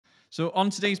So, on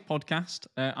today's podcast,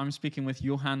 I'm speaking with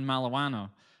Johann Malawana.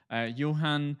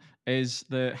 Johann is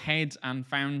the head and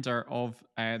founder of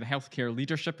the Healthcare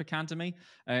Leadership Academy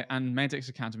and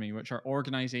Medics.Academy, which are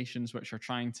organizations which are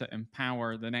trying to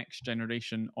empower the next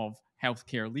generation of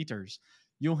healthcare leaders.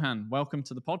 Johann, welcome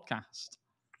to the podcast.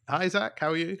 Hi, Zach.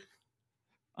 How are you?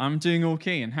 I'm doing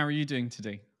okay. And how are you doing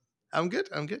today? I'm good.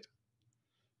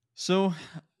 So,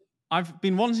 I've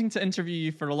been wanting to interview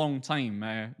you for a long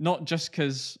time, not just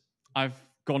because I've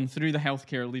gone through the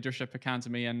Healthcare Leadership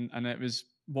Academy and it was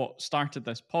what started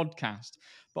this podcast,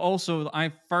 but also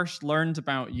I first learned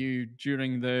about you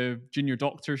during the junior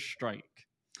doctors strike.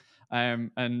 And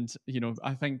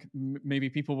I think maybe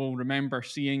people will remember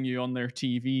seeing you on their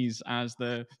TVs as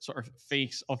the sort of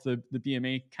face of the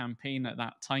BMA campaign at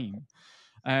that time.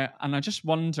 And I just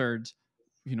wondered,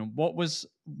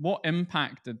 what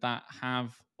impact did that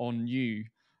have on you,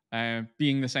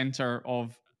 being the center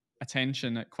of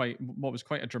attention at what was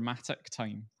quite a dramatic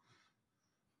time?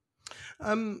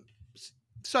 Um,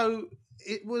 so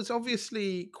it was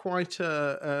obviously quite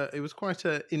a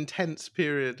intense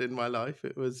period in my life.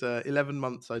 It was 11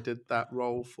 months I did that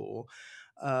role for.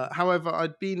 However,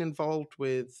 I'd been involved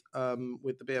with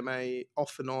the BMA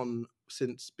off and on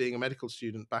since being a medical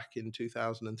student back in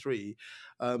 2003.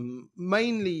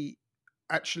 Mainly,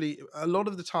 actually, a lot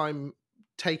of the time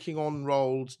taking on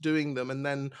roles, doing them, and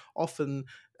then often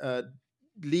uh,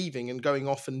 leaving and going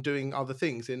off and doing other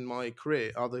things in my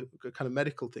career, other kind of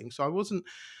medical things. So I wasn't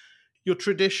your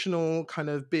traditional kind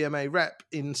of BMA rep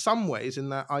in some ways, in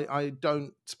that I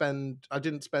didn't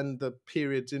spend the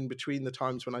periods in between the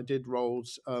times when I did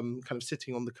roles kind of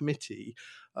sitting on the committee,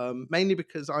 mainly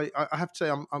because I have to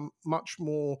say I'm much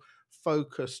more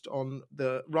focused on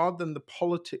rather than the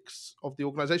politics of the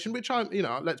organization, which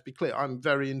let's be clear, I'm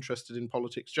very interested in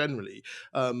politics generally.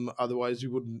 Otherwise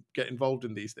you wouldn't get involved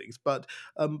in these things, but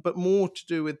more to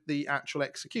do with the actual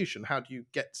execution. How do you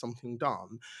get something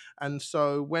done? And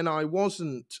so when I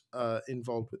wasn't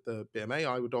involved with the BMA,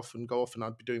 I would often go off and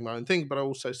I'd be doing my own thing, but I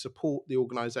also support the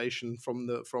organization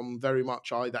from very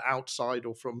much either outside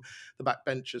or from the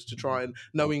backbenchers, to try and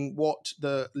knowing what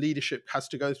the leadership has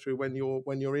to go through when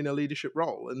you're in a leadership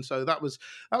role. And so that was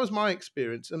my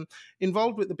experience. And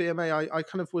involved with the BMA, I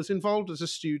kind of was involved as a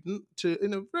student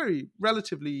in a very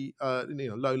relatively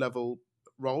low level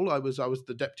role. I was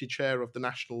the deputy chair of the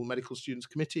National Medical Students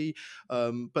Committee,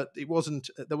 but there wasn't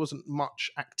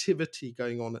much activity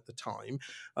going on at the time,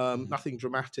 nothing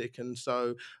dramatic, and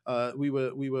so we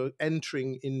were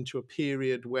entering into a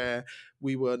period where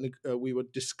we were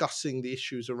discussing the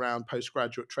issues around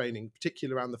postgraduate training,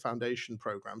 particularly around the foundation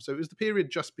program. So it was the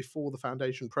period just before the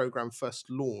foundation program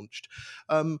first launched,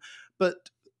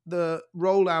 but the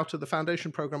rollout of the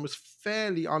foundation program was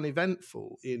fairly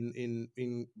uneventful in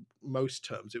most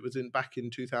terms. It was back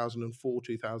in 2004,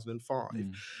 2005.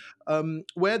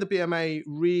 Where the BMA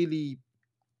really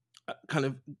kind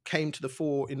of came to the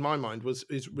fore in my mind was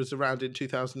around in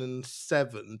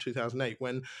 2007, 2008,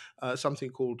 when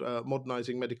something called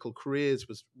Modernizing Medical Careers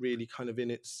was really kind of in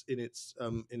its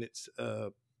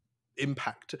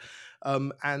impact,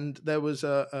 and there was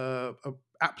a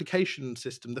application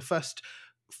system, the first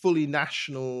fully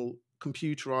national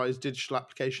computerized digital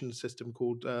application system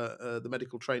called the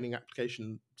Medical Training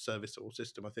Application Service or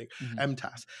System, I think,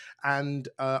 MTAS. And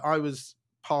I was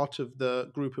part of the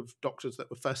group of doctors that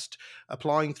were first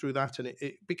applying through that, and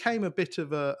it became a bit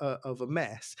of a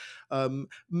mess,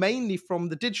 mainly from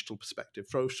the digital perspective,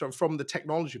 from the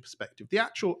technology perspective. The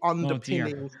actual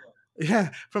underpinning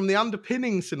from the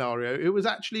underpinning scenario, it was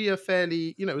actually a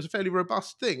fairly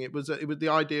robust thing. The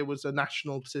idea was a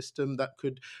national system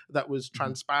that was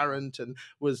transparent and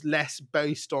was less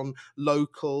based on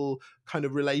local kind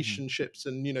of relationships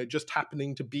and just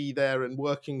happening to be there and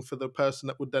working for the person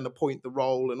that would then appoint the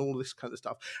role and all this kind of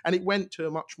stuff. And it went to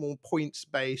a much more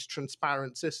points-based,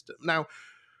 transparent system. Now,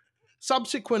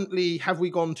 subsequently, have we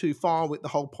gone too far with the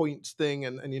whole points thing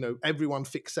and everyone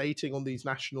fixating on these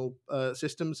national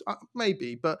systems?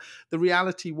 Maybe, but the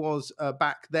reality was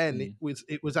back then it was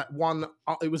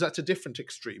at a different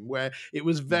extreme, where it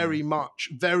was very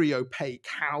opaque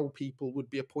how people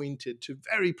would be appointed to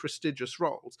very prestigious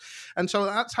roles. And so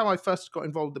that's how I first got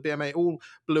involved with the BMA. It all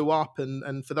blew up,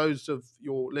 and for those of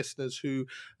your listeners who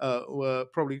were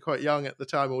probably quite young at the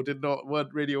time or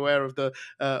weren't really aware of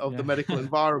the medical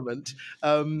environment,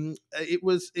 it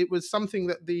was something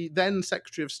that the then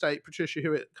Secretary of State, Patricia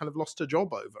Hewitt, kind of lost her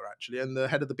job over, actually, and the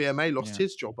head of the BMA lost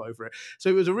his job over it. So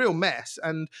it was a real mess,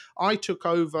 and I took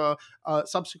over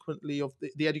subsequently of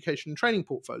the education and training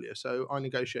portfolio. So I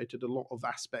negotiated a lot of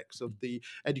aspects of the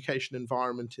education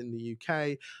environment in the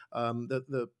UK,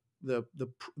 the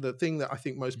the thing that I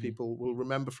think most Mhm. people will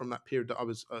remember from that period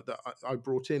that I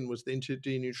brought in was the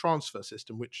interunion transfer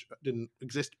system, which didn't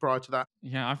exist prior to that.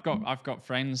 Yeah, I've got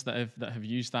friends that have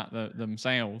used that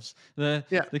themselves.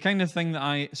 Yeah, The kind of thing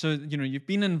that you've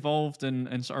been involved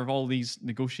in sort of all these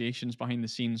negotiations behind the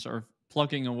scenes, sort of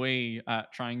plugging away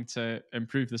at trying to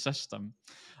improve the system,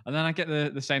 and then I get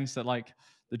the sense that like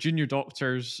the junior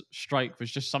doctors strike was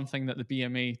just something that the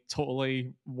BMA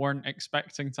totally weren't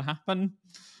expecting to happen,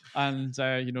 and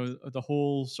the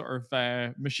whole sort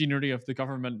of machinery of the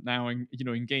government now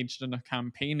engaged in a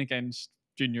campaign against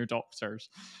junior doctors.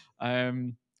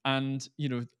 um, and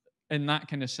in that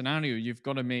kind of scenario you've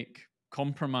got to make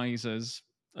compromises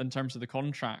in terms of the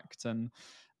contract. And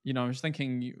I was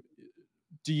thinking,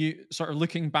 do you sort of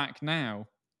looking back now,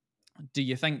 do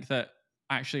you think that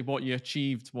actually what you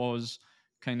achieved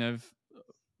kind of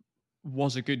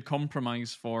was a good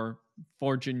compromise for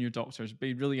junior doctors?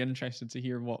 Be really interested to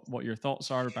hear what your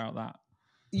thoughts are about that.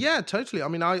 yeah, totally. I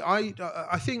mean, I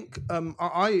think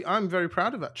I'm very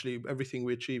proud of actually everything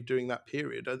we achieved during that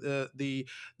period.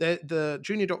 The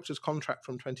junior doctors contract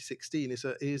from 2016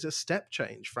 is a step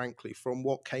change, frankly, from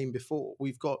what came before.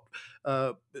 We've got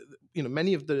uh,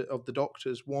 many of the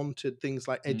doctors wanted things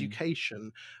like Mm,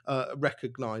 education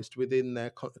recognised within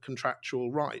their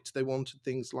contractual rights. They wanted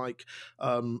things like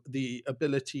the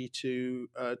ability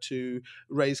to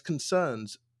raise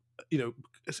concerns, you know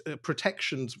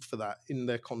protections for that in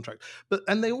their contract,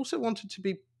 and they also wanted to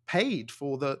be paid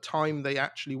for the time they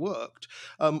actually worked,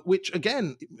 which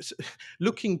again,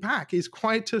 looking back, is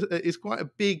quite a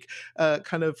big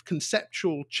kind of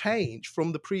conceptual change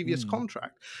from the previous mm.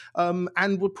 contract,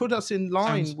 and would put us in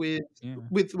line Sounds with Yeah.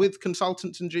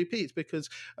 consultants and GPs, because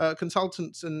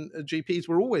consultants and GPs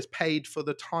were always paid for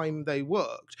the time they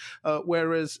worked,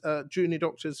 whereas junior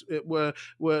doctors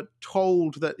were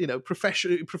told that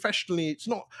professionally it's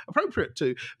not appropriate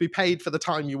to be paid for the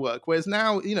time you work, whereas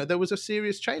now there was a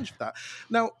serious change for that.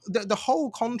 Now the whole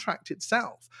contract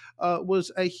itself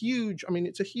was a huge, I mean,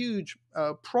 it's a huge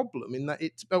problem in that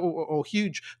or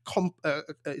huge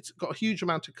it's got a huge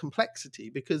amount of complexity,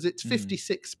 because it's Mm,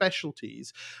 56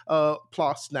 specialties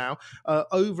plus now,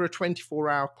 over a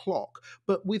 24-hour clock,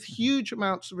 but with mhm. huge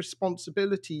amounts of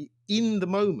responsibility in the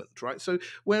moment, right? So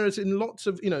whereas in lots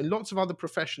of other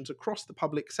professions across the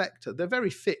public sector, they're very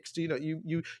fixed.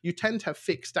 You tend to have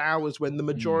fixed hours when the Mm,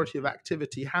 majority of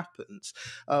activity happens,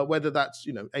 whether that's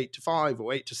 8 to 5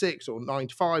 or 8 to 6 or 9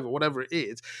 to 5 or whatever it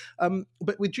is.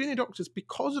 But with junior doctors,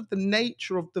 because of the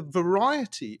nature of the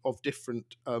variety of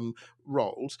different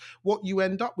roles, what you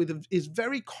end up with is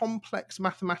very complex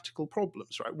mathematical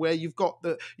problems, right? Where you've got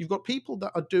people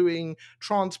that are doing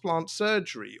transplant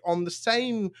surgery on the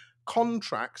same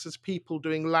contracts as people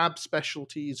doing lab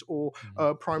specialties or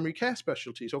mhm. primary care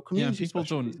specialties or Yeah, and community people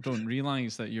specialties. don't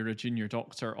realize that you're a junior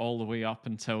doctor all the way up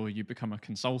until you become a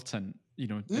consultant,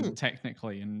 and Mm.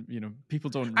 technically, and people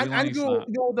don't And realize that.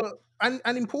 you're the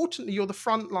and importantly, you're the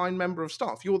frontline member of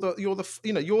staff. You're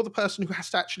the person who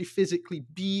has to actually physically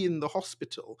be in the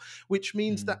hospital, which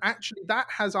means that Mm, actually that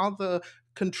has other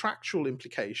contractual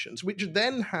implications, which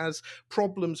then has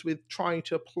problems with trying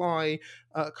to apply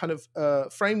kind of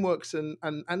frameworks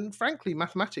and frankly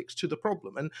mathematics to the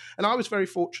problem. And I was very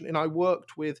fortunate, and I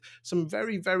worked with some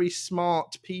very, very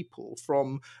smart people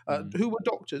from mm, who were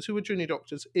doctors, who were junior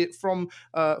doctors, from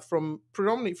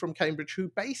predominantly from Cambridge, who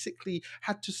basically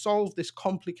had to solve this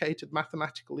complicated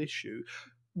mathematical issue.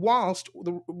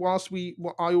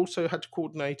 I also had to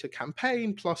coordinate a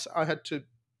campaign, plus I had to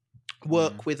yeah.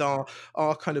 work with our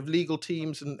kind of legal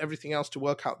teams and everything else to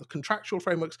work out the contractual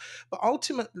frameworks. But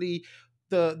ultimately,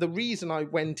 the reason I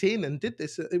went in and did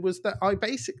this, it was that I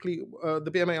basically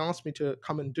the BMA asked me to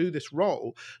come and do this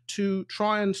role to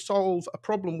try and solve a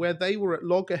problem where they were at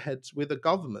loggerheads with a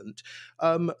government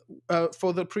um,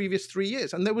 for the previous 3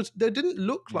 years, and there didn't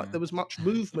look like Yeah. there was much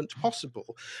movement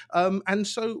possible. And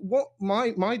so what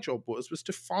my job was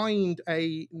to find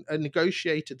a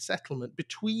negotiated settlement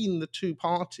between the two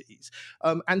parties,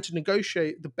 and to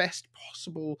negotiate the best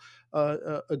possible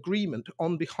agreement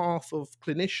on behalf of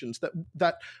clinicians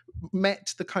that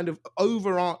met the kind of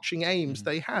overarching aims Mhm.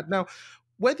 they had. Now,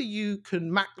 whether you can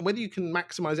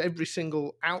maximize every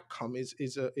single outcome is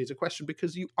a question,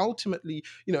 because you ultimately,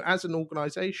 as an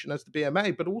organization, as the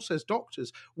BMA, but also as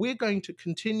doctors, we're going to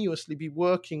continuously be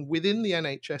working within the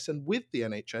NHS and with the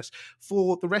NHS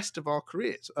for the rest of our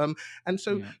careers. And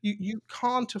so Yeah. you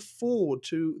can't afford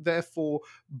to therefore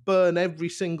burn every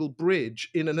single bridge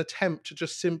in an attempt to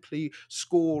just simply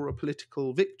score a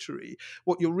political victory.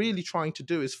 What you're really trying to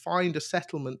do is find a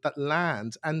settlement that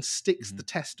lands and sticks the Mhm.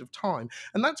 test of time.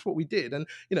 And that's what we did. And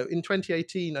in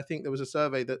 2018, I think there was a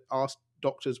survey that asked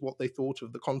doctors what they thought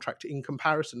of the contract in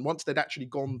comparison once they'd actually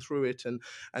gone through it and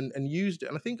used it.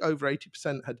 And I think over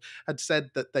 80% had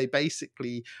said that they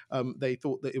basically they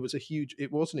thought that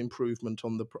it was an improvement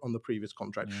on the previous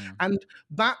contract. Yeah. And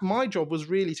that my job was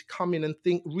really to come in and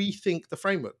rethink the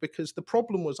framework, because the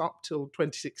problem was up till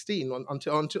 2016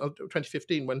 until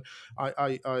 2015 when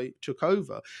I took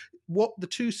over. What the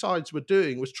two sides were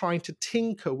doing was trying to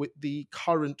tinker with the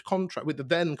current contract, with the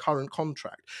then current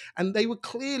contract, and they were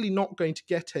clearly not going to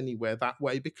get anywhere that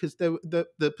way, because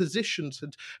the positions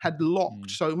had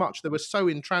locked so much. They were so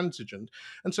intransigent.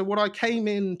 And so what I came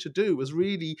in to do was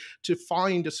really to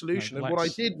find a solution. Like, and what I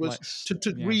did was to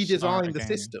redesign the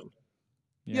system.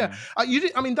 Yeah,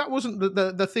 that wasn't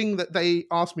the thing that they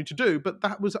asked me to do, but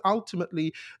that was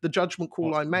ultimately the judgment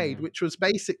call I made, which was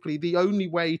basically the only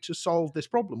way to solve this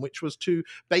problem, which was to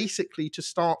basically to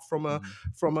start from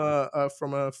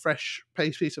a fresh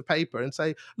piece of paper and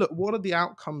say, look, what are the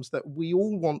outcomes that we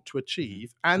all want to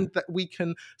achieve, and that we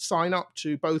can sign up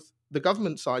to both the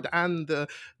government side and the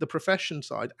profession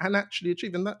side and actually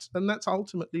achieve. And that's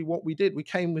ultimately what we did. We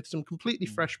came with some completely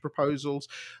fresh proposals,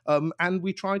 and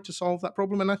we tried to solve that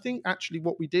problem. And I think actually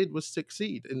what we did was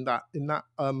succeed in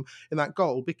that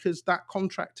goal, because that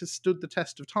contract has stood the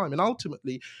test of time. And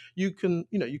ultimately, you can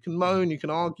moan, you can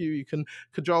argue, you can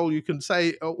cajole, you can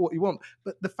say what you want,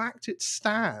 but the fact it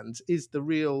stands is the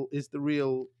real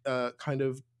kind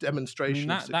of demonstration.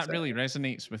 That really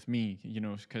resonates with me,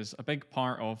 because a big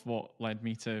part of what led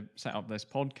me to set up this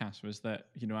podcast was that,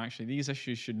 actually these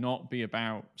issues should not be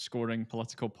about scoring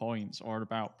political points or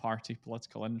about party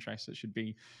political interests. It should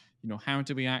be, how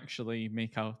do we actually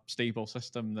make a stable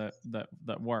system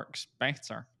that works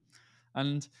better?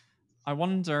 And I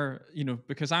wonder,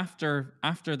 because after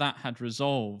that had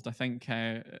resolved, I think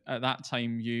at that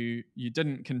time you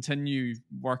didn't continue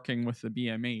working with the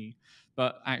BMA,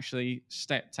 but actually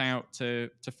stepped out to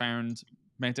found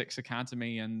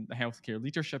Medics.Academy and the Healthcare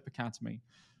Leadership Academy.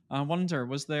 I wonder,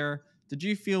 did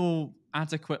you feel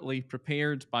adequately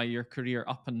prepared by your career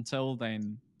up until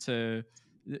then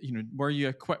were you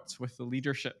equipped with the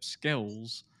leadership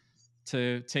skills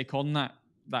to take on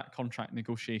that contract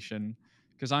negotiation?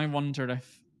 Because I wondered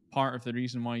if part of the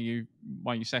reason why you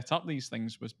set up these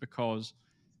things was because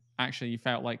actually you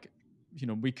felt like,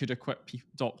 we could equip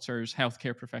doctors,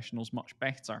 healthcare professionals much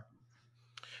better.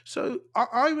 So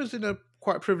I was in a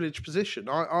quite privileged position.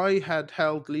 I had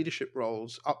held leadership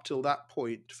roles up till that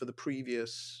point for the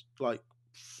previous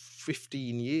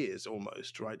 15 years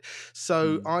almost, right?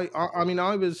 So I'd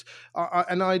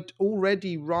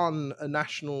already run a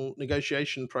national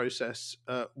negotiation process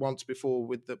once before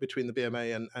between the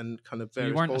BMA and kind of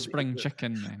various. You weren't a spring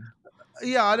chicken then.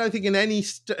 Yeah, I don't think in any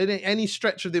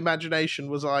stretch of the imagination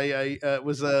was I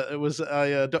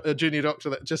a junior doctor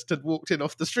that just had walked in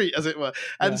off the street, as it were.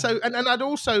 And so I'd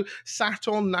also sat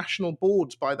on national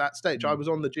boards by that stage. I was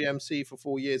on the GMC for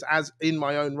 4 years as in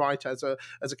my own right as a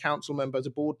council member, as a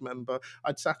board member.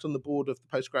 I'd sat on the board of the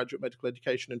Postgraduate Medical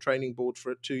Education and Training Board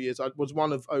for 2 years. I was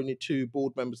one of only 2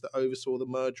 board members that oversaw the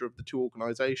merger of the 2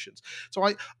 organisations. So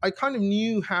I kind of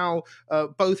knew how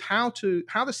both how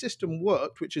the system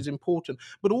worked, which is important,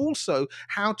 but also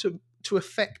how to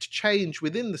affect change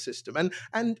within the system.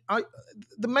 And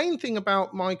the main thing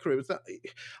about my career was that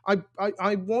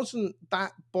I wasn't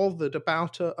that bothered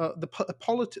about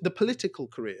the political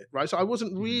career, right? So I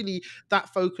wasn't really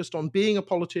that focused on being a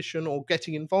politician or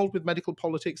getting involved with medical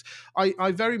politics.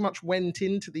 I very much went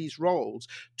into these roles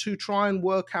to try and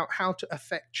work out how to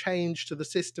affect change to the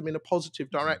system in a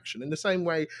positive direction. In the same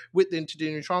way with the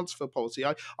interdisciplinary transfer policy,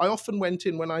 I often went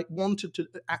in when I wanted to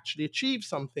actually achieve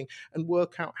something and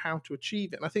work out how to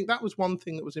achieve it. And I think that was one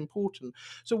thing that was important.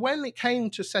 So when it came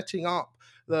to setting up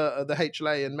the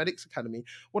HLA and Medics.Academy,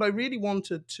 what I really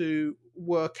wanted to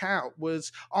work out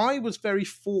was I was very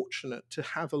fortunate to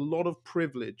have a lot of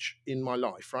privilege in my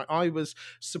life, right? I was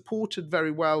supported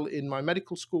very well in my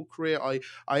medical school career. I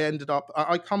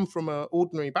come from an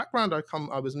ordinary background.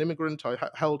 I was an immigrant. I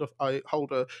hold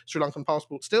a Sri Lankan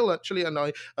passport still, actually, and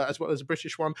I as well as a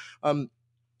British one.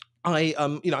 I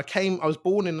was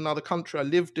born in another country. I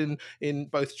lived in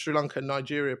both Sri Lanka and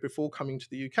Nigeria before coming to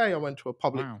the UK. I went to a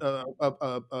public, a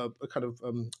kind of,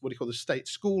 what do you call the state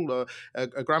school,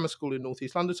 a grammar school in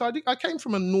Northeast London. So I came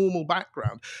from a normal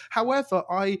background. However,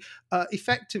 I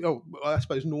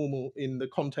suppose normal in the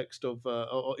context of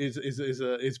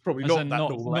is probably not that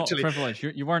normal. Not actually, privileged.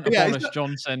 You weren't a Boris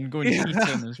Johnson going to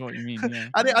Eton, is what you mean. Yeah.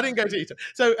 I didn't go to Eton.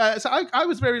 So I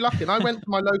was very lucky, and I went to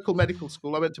my local medical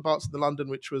school. I went to parts of the London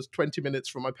which was 20 minutes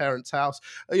from my parents' house.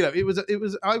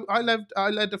 I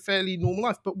led a fairly normal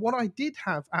life. But what I did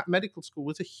have at medical school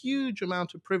was a huge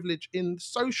amount of privilege in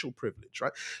social privilege,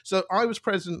 right? So I was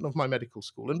president of my medical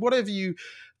school, and whatever you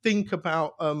think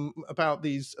about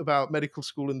medical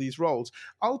school and these roles,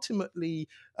 ultimately,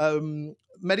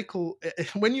 medical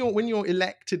when you're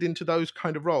elected into those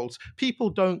kind of roles, people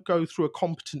don't go through a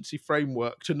competency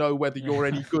framework to know whether you're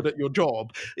any good at your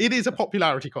job. It is a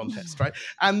popularity contest, right?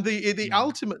 And the Yeah.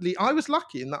 ultimately, I was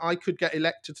lucky in that I could get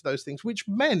elected to those things, which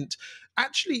meant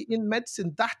actually in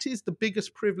medicine that is the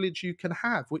biggest privilege you can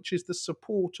have, which is the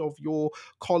support of your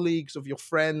colleagues, of your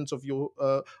friends, of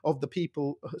the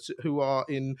people who are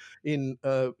in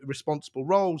responsible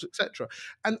roles, etc.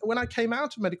 And when I came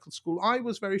out of medical school, I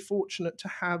was very fortunate to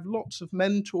have lots of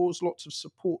mentors, lots of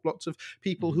support, lots of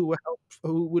people Mhm.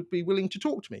 who would be willing to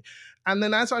talk to me. And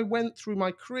then as I went through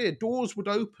my career, doors would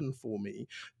open for me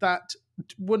that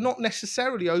were not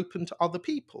necessarily open to other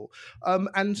people.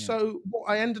 And Yeah. so what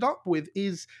I ended up with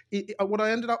is what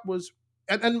I ended up was,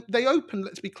 and they opened,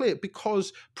 let's be clear,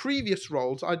 because previous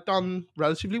roles I'd done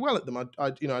relatively well at them.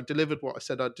 I delivered what I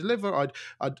said I'd deliver. I'd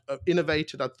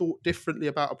innovated. I'd thought differently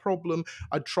about a problem.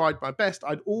 I'd tried my best.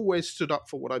 I'd always stood up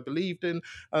for what I believed in.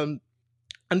 Um,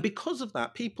 and because of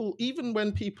that, people, even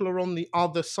when people are on the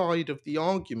other side of the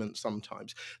argument,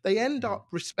 sometimes they end Mhm. up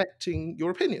respecting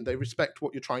your opinion. They respect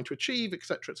what you're trying to achieve,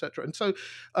 etc., etc. And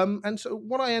so,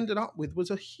 what I ended up with was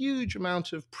a huge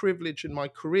amount of privilege in my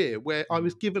career, where I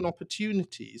was Mhm. given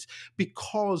opportunities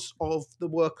because of the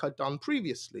work I'd done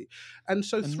previously. And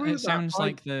so, And through it that, sounds I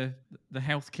like the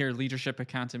Healthcare Leadership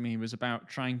Academy was about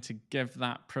trying to give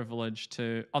that privilege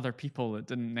to other people that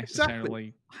didn't exactly.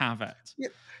 necessarily have it. Yeah,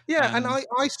 yeah, and And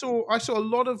I saw a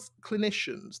lot of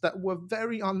clinicians that were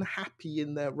very unhappy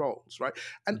in their roles, right?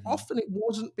 And Mhm. often it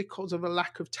wasn't because of a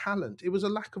lack of talent; it was a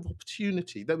lack of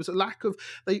opportunity. There was a lack of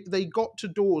they got to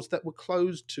doors that were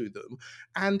closed to them,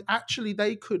 and actually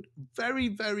they could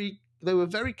they were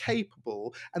very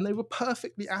capable and they were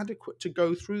perfectly adequate to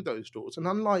go through those doors. And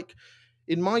unlike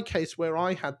in my case, where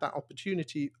I had that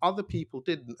opportunity, other people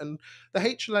didn't. And the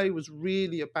HLA was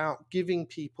really about giving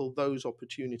people those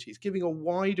opportunities, giving a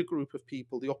wider group of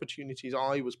people the opportunities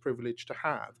I was privileged to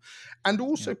have, and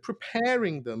Yeah. also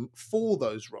preparing them for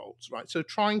those roles, right? So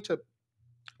trying to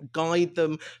guide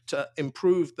them, to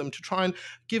improve them, to try and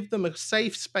give them a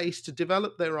safe space to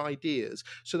develop their ideas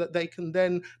so that they can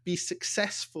then be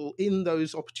successful in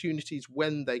those opportunities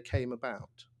when they came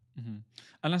about. Mhm.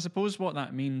 And I suppose what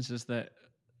that means is that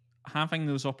having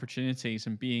those opportunities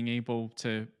and being able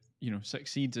to,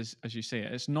 succeed, as you say,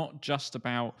 it's not just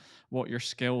about what your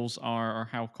skills are or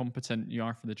how competent you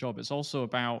are for the job. It's also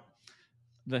about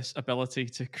this ability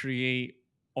to create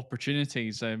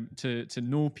opportunities, to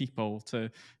know people,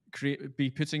 to be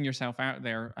putting yourself out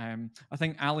there. I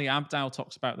think Ali Abdal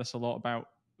talks about this a lot, about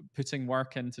putting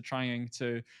work into trying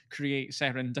to create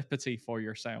serendipity for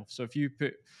yourself. So if you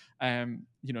put,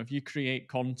 if you create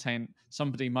content,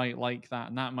 somebody might like that,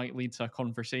 and that might lead to a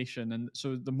conversation. And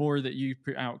so the more that you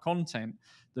put out content,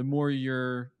 the more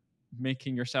you're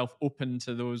making yourself open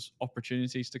to those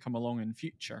opportunities to come along in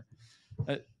future.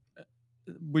 Uh,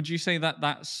 would you say that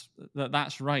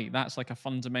that's right? That's like a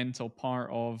fundamental part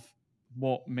of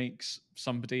what makes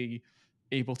somebody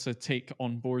able to take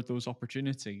on board those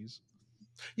opportunities.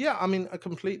 Yeah, I mean,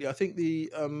 completely. I think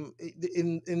in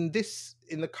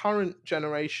the current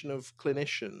generation of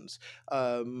clinicians,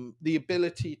 the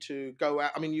ability to go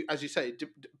out. I mean, as you say,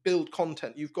 build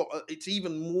content. You've got it's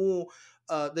even more.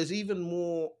 There's even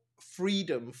more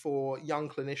freedom for young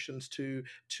clinicians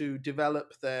to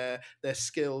develop their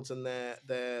skills and their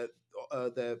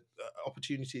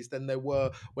opportunities than there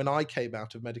were when I came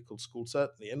out of medical school,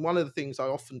 certainly. And one of the things I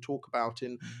often talk about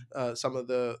in Mm, some of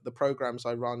the programs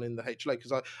I run in the HLA,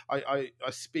 because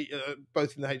I speak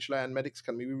both in the HLA and Medics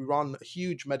Academy. We run a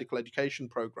huge medical education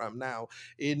program now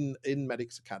in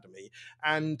Medics Academy,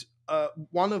 and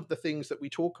one of the things that we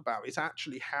talk about is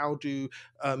actually how do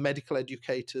medical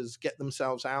educators get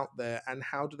themselves out there, and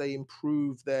how do they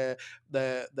improve their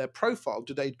profile?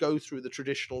 Do they go through the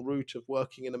traditional route of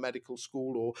working in a medical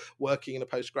school, or working in a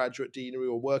postgraduate deanery,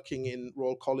 or working in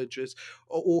Royal Colleges,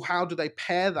 or how do they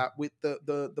pair that with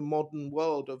the modern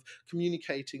world of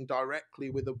communicating directly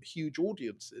with huge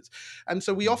audiences? And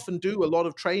so we mm, often do a lot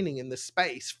of training in this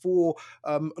space for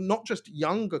not just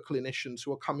younger clinicians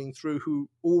who are coming through who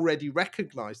already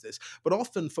recognize this, but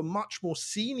often for much more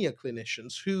senior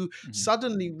clinicians who mhm,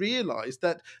 suddenly realize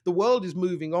that the world is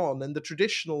moving on, and the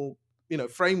traditional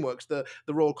frameworks, the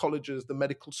Royal Colleges, the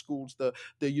medical schools,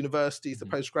 the universities, the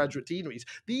postgraduate deaneries.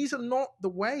 These are not the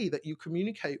way that you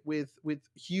communicate with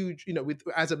huge, with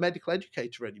as a medical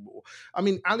educator anymore. I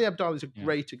mean, Ali Abdaal is a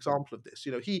great example of this.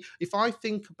 If I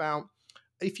think about,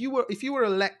 if you were a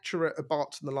lecturer at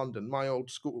Barts in the London, my old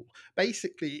school,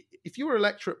 basically, if you were a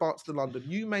lecturer at Barts in the London,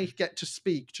 you may get to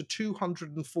speak to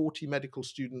 240 medical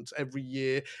students every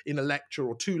year in a lecture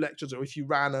or two lectures, or if you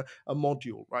ran a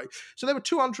module, right? So there were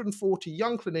 240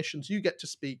 young clinicians you get to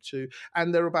speak to,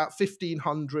 and there are about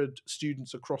 1,500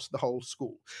 students across the whole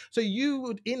school. So you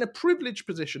would, in a privileged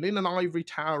position, in an ivory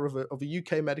tower of a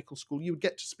UK medical school, you would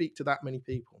get to speak to that many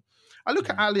people. I look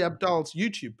at Ali Abdaal's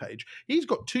YouTube page. He's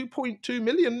got 2.2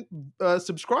 million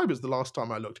subscribers the last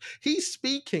time I looked. He's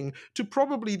speaking to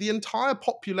probably the entire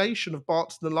population of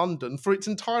Bartston, London for its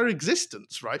entire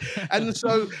existence, right? And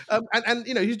so, and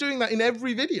he's doing that in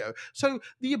every video. So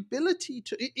the ability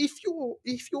to, if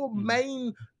your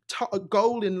main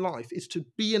goal in life is to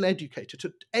be an educator,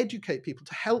 to educate people,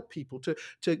 to help people,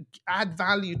 to add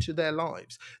value to their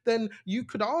lives, then you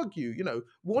could argue,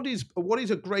 what is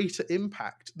a greater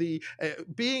impact? The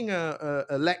being a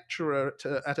lecturer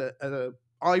at a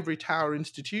ivory tower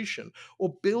institution,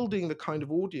 or building the kind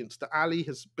of audience that Ali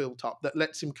has built up that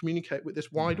lets him communicate with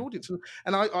this wide audience.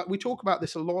 And we talk about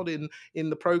this a lot in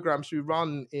the programs we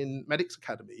run in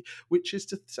Medics.Academy, which is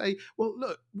to say, well,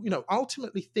 look,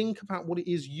 ultimately think about what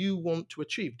it is you want to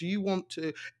achieve. Do you want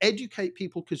to educate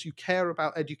people because you care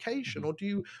about education, or do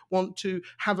you want to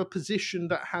have a position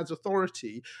that has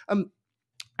authority?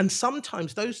 And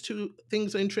sometimes those two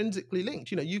things are intrinsically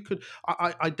linked. You could.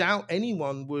 I doubt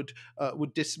anyone would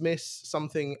dismiss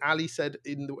something Ali said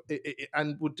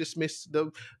and would dismiss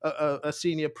a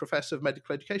senior professor of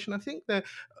medical education. I think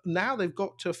now they've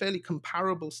got to a fairly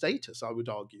comparable status, I would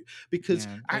argue, because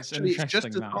actually it's just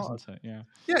as hard. Isn't it?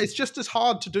 Yeah, it's just as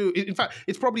hard to do. In fact,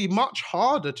 it's probably much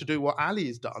harder to do what Ali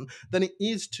has done than it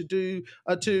is to do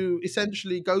to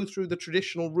essentially go through the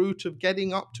traditional route of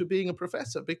getting up to being a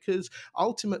professor, because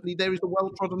ultimately there is a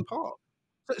well-trodden path.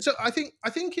 So I think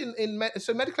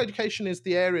so medical education is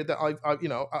the area that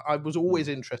I was always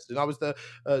interested in. I was the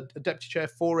deputy chair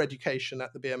for education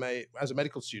at the BMA as a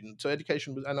medical student. So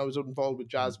education was, and I was involved with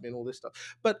JASMI and all this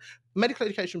stuff. But medical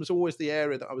education was always the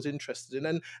area that I was interested in.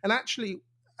 And actually,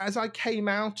 as I came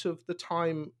out of the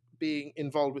time being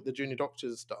involved with the junior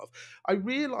doctors stuff, I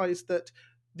realized that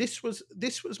this was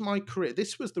my career.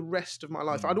 This was the rest of my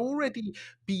life. I'd already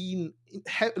been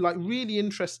really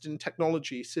interested in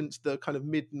technology since the kind of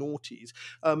mid noughties,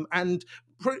 and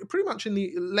pretty much in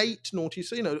the late noughties.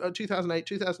 So 2008,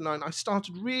 2009, I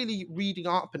started really reading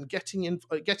up and getting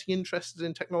interested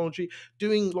in technology,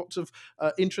 doing lots of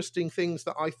interesting things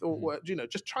that I thought were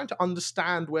just trying to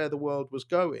understand where the world was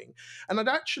going. And I'd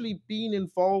actually been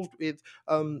involved with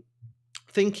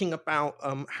thinking about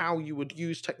how you would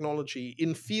use technology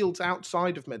in fields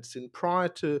outside of medicine prior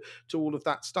to all of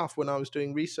that stuff when I was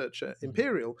doing research at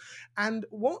Imperial. And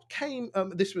what came,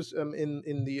 this was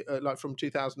in the from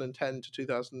 2010 to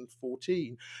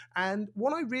 2014. And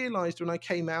what I realized when I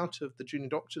came out of the junior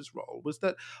doctor's role was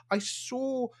that I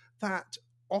saw that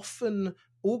often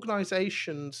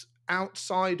organizations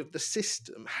outside of the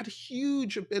system had a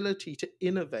huge ability to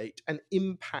innovate and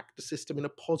impact the system in a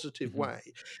positive way.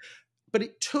 But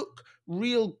it took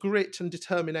real grit and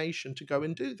determination to go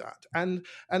and do that. And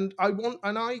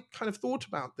I kind of thought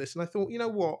about this, and I thought,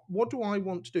 what do I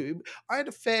want to do? I had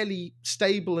a fairly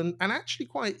stable and actually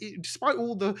quite, despite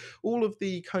all of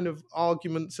the kind of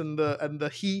arguments and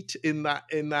the heat in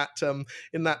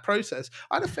that process,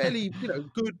 I had a fairly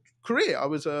good career. I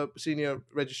was a senior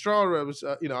registrar. I was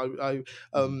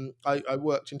I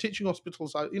worked in teaching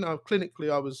hospitals.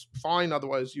 Clinically I was fine.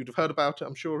 Otherwise you'd have heard about it,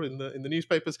 I'm sure, in the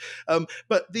newspapers.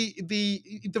 But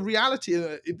the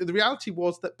reality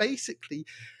was that basically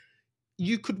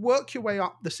you could work your way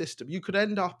up the system. You could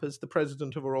end up as the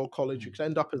president of a Royal College. You could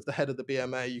end up as the head of the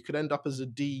BMA. You could end up as a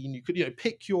dean. You could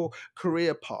pick your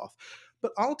career path.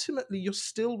 But ultimately, you're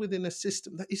still within a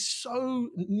system that is so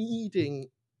needing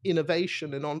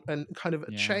innovation and kind of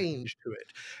a change to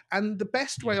it. And the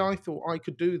best way I thought I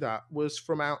could do that was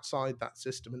from outside that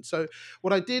system. And so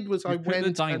what I did was I went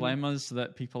the dilemmas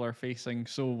that people are facing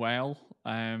so well.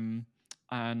 And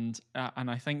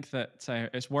I think that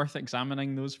it's worth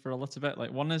examining those for a little bit.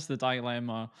 Like, one is the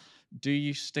dilemma: do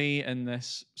you stay in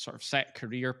this sort of set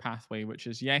career pathway, which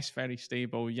is, yes, very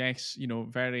stable, yes,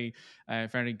 very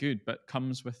very good, but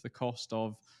comes with the cost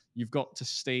of you've got to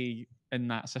stay in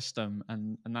that system,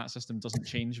 and that system doesn't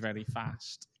change very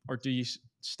fast? Or do you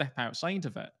step outside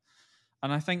of it?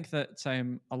 And I think that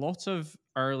a lot of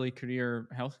early career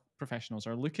health professionals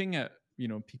are looking at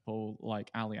people like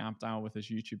Ali Abdal with his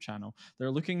YouTube channel.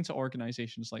 They're looking to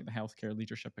organizations like the Healthcare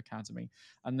Leadership Academy,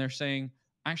 and they're saying,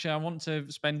 actually, I want to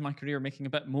spend my career making a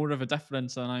bit more of a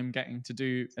difference than I'm getting to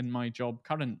do in my job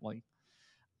currently.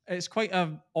 It's quite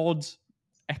a odd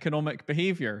economic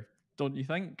behavior, don't you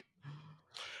think?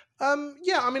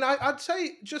 Yeah, I mean, I'd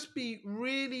say just be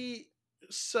really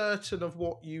certain of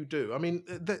what you do. I mean,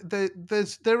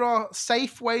 there are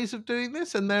safe ways of doing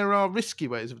this, and there are risky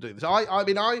ways of doing this.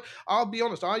 I'll be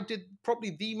honest. I did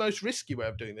probably the most risky way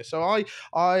of doing this. So I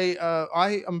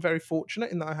am very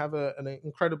fortunate in that I have an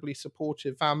incredibly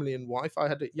supportive family and wife. I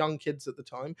had young kids at the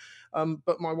time,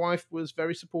 but my wife was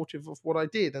very supportive of what I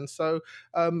did, and so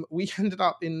we ended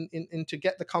up in to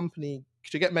get the company,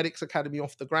 to get Medics.Academy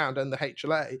off the ground and the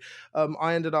HLA.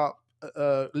 I ended up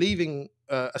leaving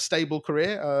a stable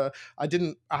career. I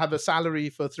have a salary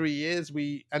for 3 years.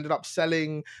 We ended up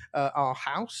selling our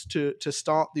house to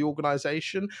start the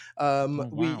organization. Oh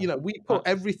We, wow, we put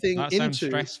everything that sounds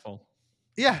into. stressful.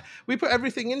 Yeah, we put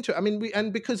everything into it. I mean,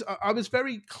 and because I was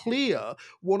very clear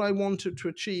what I wanted to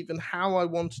achieve and how I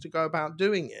wanted to go about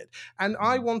doing it, and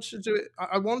I Mhm. wanted to do it.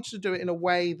 I wanted to do it in a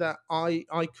way that I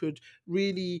could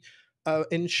really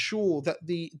ensure that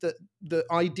the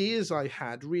ideas I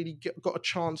had really got a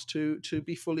chance to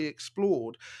be fully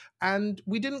explored. And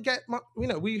we didn't get much,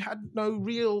 we had no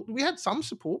real, we had some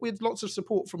support. We had lots of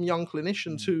support from young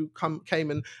clinicians Mhm. who came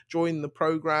and joined the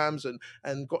programs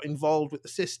and got involved with the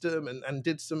system and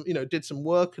did some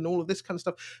work and all of this kind of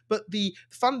stuff. But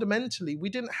fundamentally, we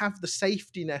didn't have the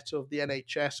safety net of the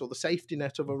NHS or the safety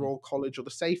net of a Mhm. Royal College or the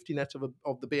safety net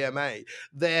of the BMA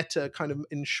there to kind of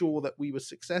ensure that we were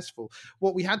successful.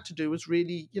 What we had to do was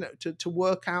really, to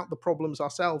work out the problems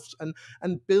ourselves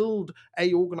and build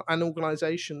an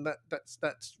organization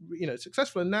that's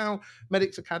successful. And now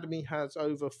Medics.Academy has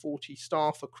over 40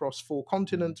 staff across 4 Mhm.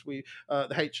 continents. The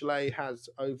HLA has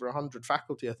over 100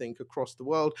 faculty, I think, across the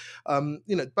world.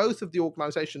 Both of the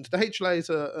organizations, the HLA is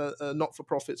a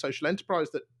not-for-profit social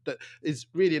enterprise that is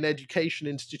really an education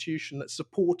institution that's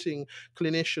supporting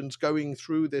clinicians going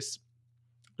through this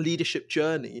leadership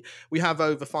journey. We have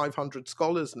over 500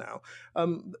 scholars now.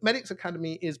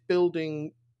 Medics.Academy is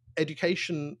building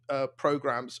education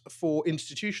programs for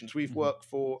institutions. Mhm.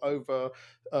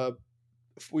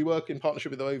 We work in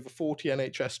partnership with over 40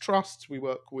 NHS trusts. We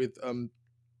work with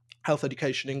Health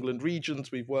Education England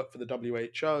regions. We've worked for the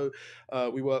WHO.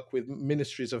 We work with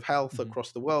ministries of health Mhm.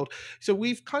 across the world. So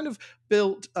we've kind of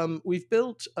built an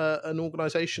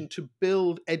organization to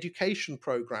build education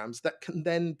programs that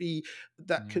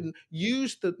Yeah. can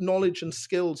use the knowledge and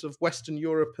skills of Western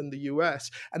Europe and the US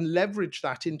and leverage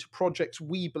that into projects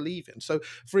we believe in. So,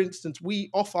 for instance, we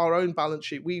off our own balance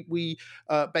sheet, we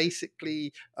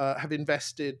basically have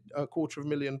invested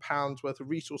 £250,000 worth of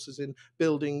resources in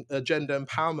building a gender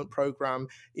empowerment program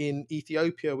in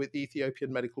Ethiopia with the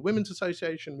Ethiopian Medical Women's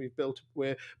Association.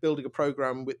 We're building a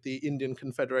program with the Indian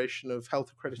Confederation of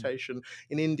Health Mhm. Accreditation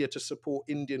in India to support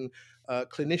Indian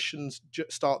clinicians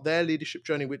start their leadership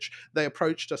journey, which they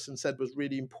approached us and said was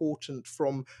really important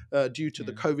due to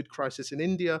the Yeah. COVID crisis in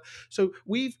India. So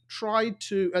we've tried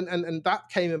to, and that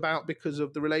came about because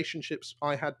of the relationships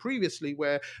I had previously,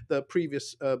 where the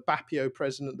previous BAPIO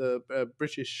president, the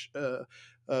British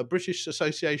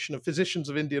Association of Physicians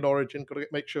of Indian Origin. Got to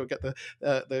make sure I get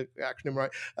the acronym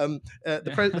right. Yeah.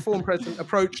 The former president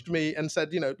approached me and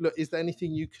said, look, is there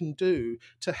anything you can do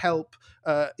to help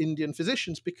Indian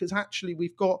physicians? Because actually,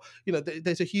 we've got,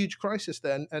 there's a huge crisis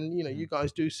there, and you Mhm.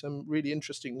 guys do some really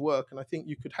interesting work, and I think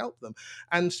you could help them.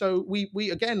 And so we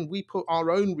put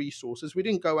our own resources. We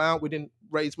didn't go out. We didn't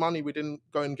raise money. We didn't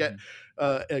go and get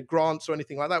Mhm. grants or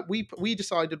anything like that. We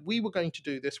decided we were going to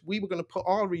do this. We were going to put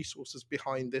our resources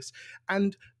behind this,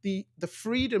 and the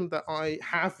freedom that I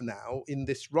have now in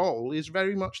this role is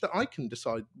very much that I can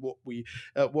decide well,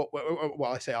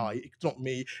 I say I, Mhm. it's not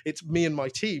me, it's me and my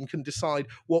team can decide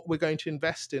what we're going to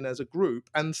invest in as a group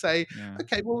and say, Yeah.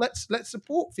 okay, well, let's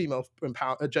support gender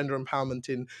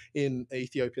empowerment in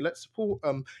Ethiopia. Let's support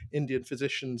Indian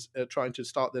physicians trying to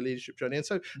start their leadership journey. And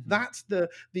so Mhm. that's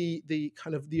the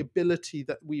kind of the ability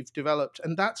that we've developed,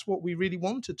 and that's what we really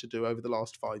wanted to do over the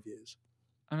last 5 years.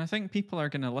 And I think people are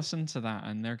going to listen to that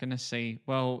and they're going to say,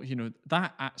 well,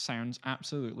 that sounds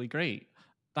absolutely great.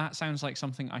 That sounds like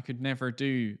something I could never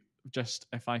do just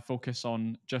if I focus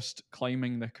on just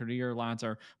climbing the career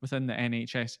ladder within the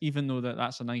NHS, even though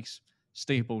that's a nice,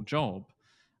 stable job.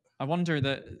 I wonder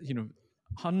that,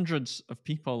 hundreds of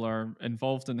people are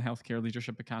involved in the Healthcare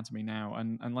Leadership Academy now.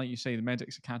 And like you say, the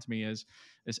Medics Academy is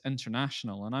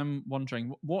international. And I'm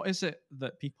wondering, what is it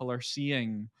that people are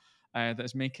seeing that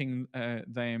is making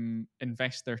them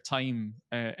invest their time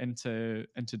into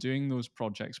doing those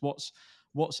projects?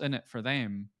 What's in it for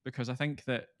them? Because I think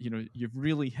that you've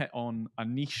really hit on a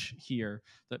niche here,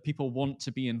 that people want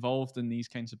to be involved in these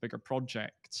kinds of bigger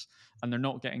projects, and they're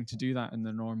not getting to do that in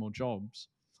their normal jobs.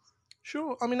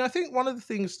 Sure. I mean, I think one of the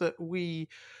things that we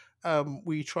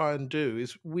try and do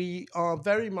is we are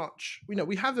very much,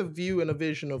 we have a view and a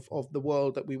vision of the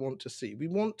world that we want to see. We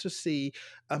want to see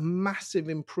a massive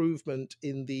improvement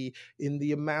in the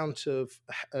amount of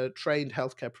trained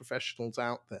healthcare professionals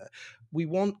out there. We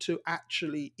want to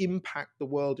actually impact the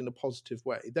world in a positive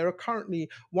way. There are currently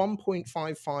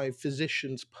 1.55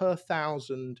 physicians per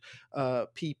thousand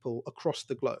people across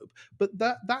the globe, but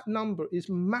that number is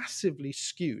massively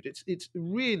skewed. It's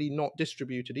really not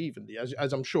distributed evenly,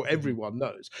 as I'm sure everyone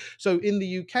knows. So in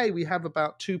the UK, we have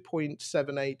about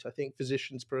 2.78, I think,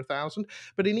 physicians per 1,000.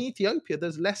 But in Ethiopia,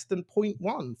 there's less than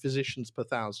 0.1 physicians per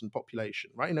 1,000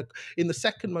 population, right? In the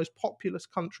second most populous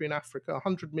country in Africa,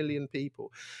 100 million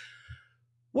people.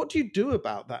 What do you do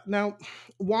about that? Now,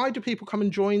 why do people come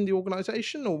and join the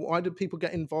organization, or why do people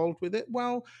get involved with it?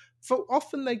 Well,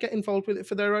 often they get involved with it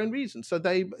for their own reasons. So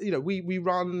we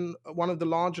run one of the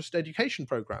largest education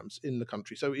programs in the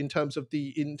country. So in terms of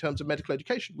medical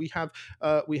education, we have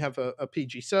a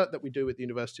PG cert that we do at the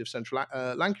University of Central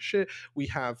Lancashire. We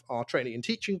have our training and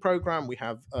teaching program. We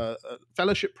have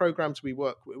fellowship programs we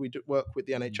work with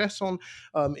the NHS on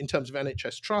in terms of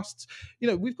NHS trusts.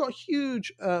 We've got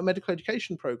huge medical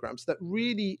education programs that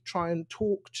really try and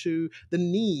talk to the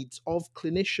needs of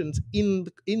clinicians in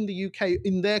the UK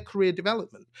in their career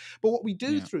development. But what we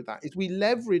do through that is we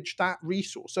leverage that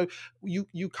resource. So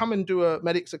you come and do a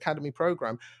Medics.Academy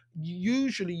program.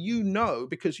 Usually,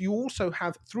 because you also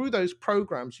have, through those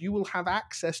programs, you will have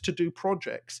access to do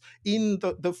projects in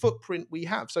the footprint we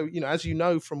have. So, as you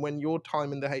know from when your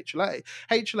time in the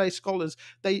HLA scholars,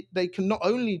 they can not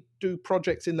only do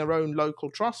projects in their own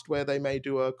local trust where they may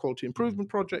do a quality improvement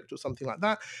project or something like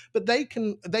that, but they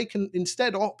can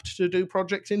instead opt to do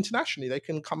projects internationally. They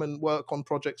can come and work on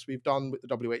projects we've done with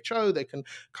the WHO. They can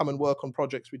come and work on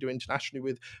projects we do internationally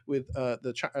with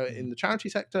in the charity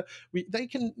sector. They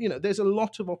can, there's a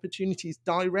lot of opportunities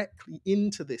directly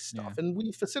into this stuff, and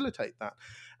we facilitate that.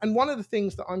 And one of the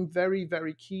things that I'm very,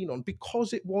 very keen on,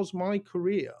 because it was my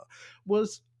career,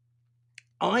 was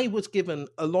I was given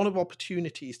a lot of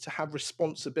opportunities to have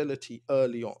responsibility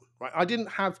early on, right?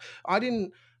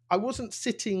 I wasn't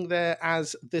sitting there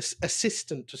as this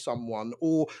assistant to someone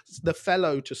or the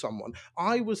fellow to someone.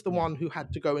 I was the one who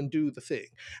had to go and do the thing.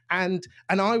 And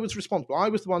I was responsible. I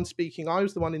was the one speaking. I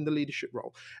was the one in the leadership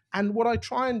role. And what I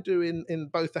try and do in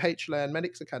both the HLA and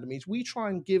Medics Academies, we try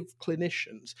and give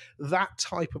clinicians that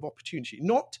type of opportunity,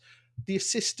 not the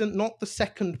assistant, not the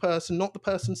second person, not the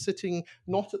person sitting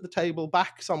not at the table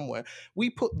back somewhere. We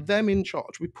put them in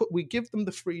charge. We give them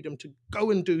the freedom to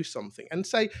go and do something and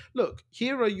say, look,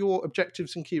 here are your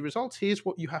objectives and key results. Here's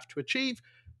what you have to achieve.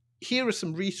 Here are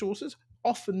some resources,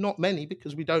 often not many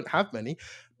because we don't have many,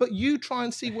 but you try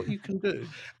and see what you can do.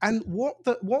 And what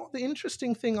the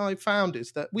interesting thing I found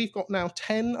is that we've got now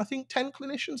 10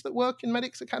 clinicians that work in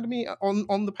Medics Academy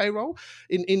on the payroll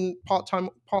in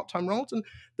part-time roles. And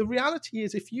the reality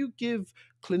is, if you give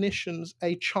clinicians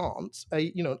a chance,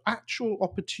 an actual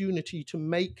opportunity to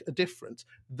make a difference,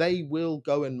 they will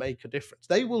go and make a difference.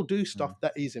 They will do stuff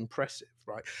that is impressive,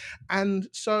 right? And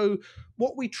so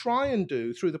what we try and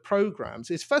do through the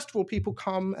programs is, first of all, people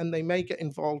come and they may get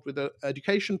involved with an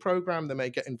education program, they may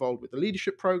get involved with a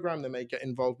leadership program, they may get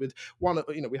involved with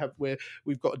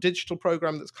we've got a digital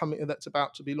program that's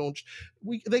about to be launched.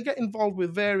 They get involved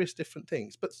with various different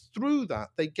things, but through that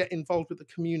they get involved with the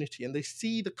community and they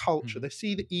see the culture, they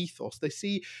see the ethos, they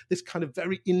see this kind of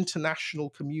very international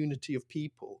community of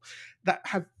people that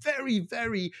have a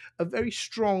very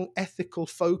strong ethical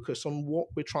focus on what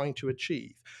we're trying to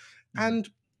achieve. And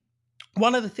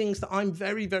one of the things that I'm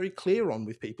very, very clear on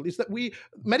with people is that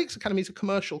Medics Academy is a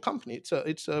commercial company.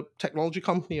 It's a technology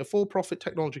company, a for-profit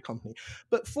technology company.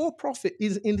 But for-profit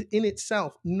is in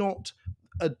itself not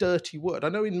a dirty word. I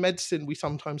know in medicine we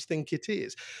sometimes think it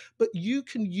is, but you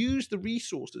can use the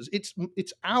resources.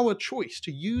 It's our choice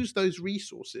to use those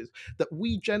resources that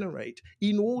we generate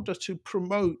in order to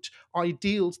promote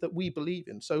ideals that we believe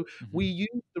in. So we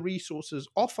use the resources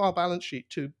off our balance sheet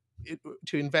to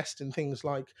to invest in things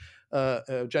like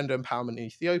gender empowerment in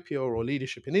Ethiopia or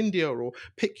leadership in India, or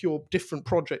pick your different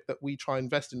project that we try and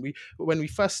invest in. When we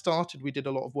first started, we did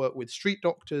a lot of work with street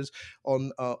doctors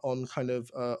on kind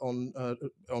of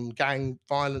on gang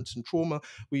violence and trauma.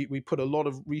 We put a lot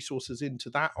of resources into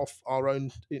that off our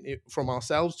own from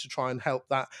ourselves to try and help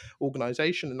that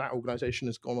organization, and that organization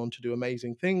has gone on to do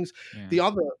amazing things. Yeah. The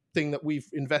other thing that we've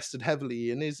invested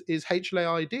heavily in is HLA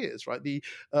ideas, right? The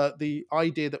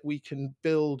idea that we can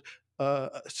build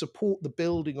support the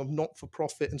building of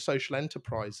not-for-profit and social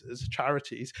enterprises,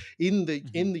 charities in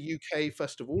the UK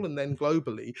first of all, and then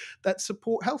globally, that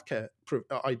support healthcare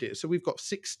ideas. So we've got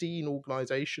 16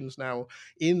 organisations now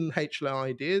in HLA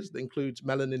ideas. That includes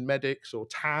Melanin Medics or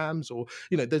TAMS, or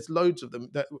there's loads of them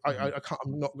that I can't.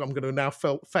 I'm going to now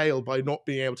fail by not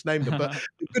being able to name them. But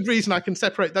the good reason I can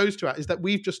separate those two out is that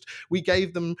we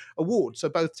gave them awards. So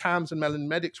both TAMS and Melanin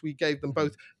Medics, we gave them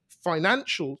both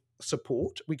financial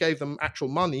support, we gave them actual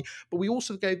money, but we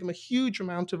also gave them a huge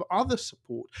amount of other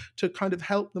support to kind of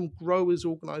help them grow as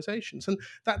organizations. And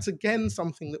that's again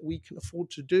something that we can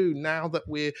afford to do now that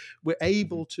we're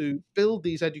able to build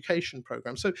these education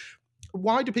programs. So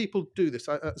why do people do this?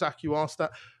 Zach, you asked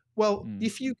that. Well,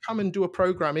 if you come and do a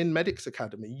program in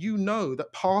Medics.Academy, you know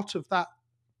that part of that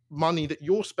money that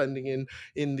you're spending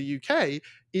in the UK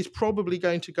is probably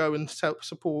going to go and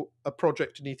support a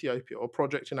project in Ethiopia or a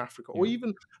project in Africa, or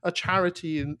even a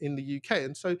charity in the UK.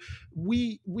 And so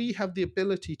we have the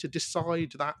ability to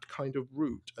decide that kind of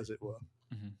route, as it were.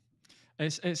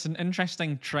 It's an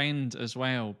interesting trend as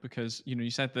well, because you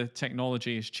said the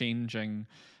technology is changing.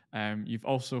 You've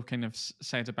also kind of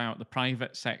said about the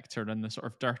private sector and the sort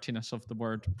of dirtiness of the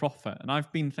word profit. And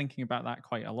I've been thinking about that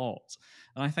quite a lot.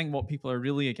 And I think what people are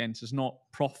really against is not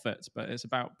profit, but it's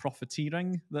about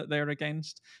profiteering that they're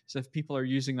against. So if people are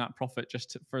using that profit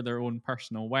just for their own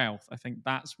personal wealth, I think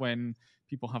that's when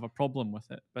people have a problem with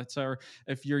it. But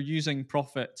if you're using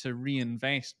profit to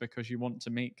reinvest because you want to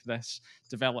make this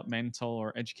developmental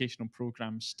or educational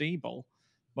program stable,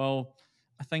 well,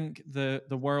 I think the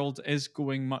world is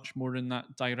going much more in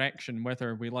that direction,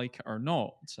 whether we like it or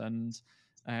not. And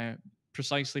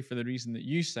precisely for the reason that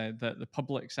you said, that the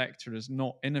public sector is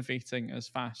not innovating as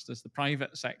fast as the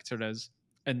private sector is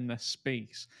in this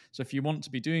space. So if you want to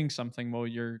be doing something, well,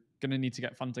 you're going to need to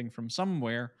get funding from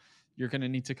somewhere. You're going to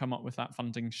need to come up with that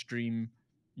funding stream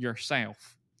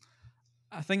yourself.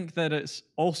 I think that it's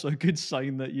also a good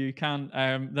sign that you can't,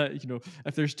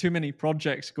 if there's too many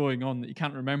projects going on that you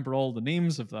can't remember all the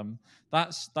names of them,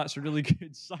 that's a really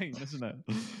good sign, isn't it?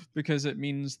 Because it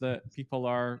means that people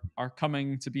are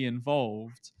coming to be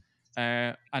involved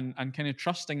and kind of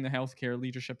trusting the Healthcare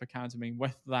Leadership Academy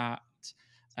with that,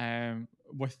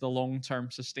 with the long-term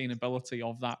sustainability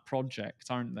of that project,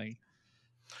 aren't they?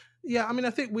 Yeah, I mean, I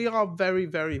think we are very,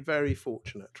 very, very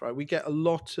fortunate, right? We get a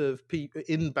lot of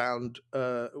inbound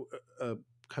kind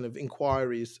of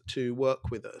inquiries to work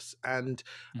with us, and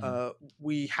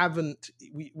we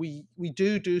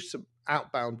do some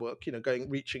outbound work,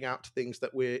 reaching out to things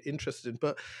that we're interested in,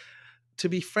 but to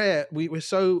be fair, we're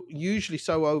usually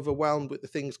so overwhelmed with the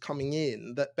things coming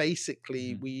in that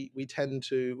basically we tend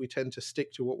to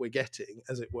stick to what we're getting,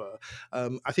 as it were.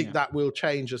 I think that will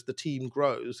change as the team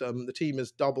grows. The team has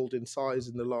doubled in size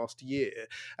in the last year,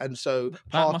 and so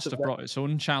that must have brought its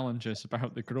own challenges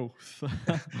about the growth.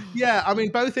 Yeah, I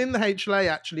mean, both in the HLA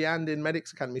actually and in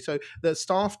Medics.Academy. So the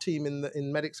staff team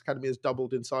in Medics.Academy has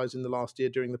doubled in size in the last year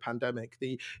during the pandemic.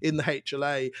 In the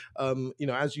HLA,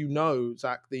 as you know,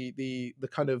 Zach, the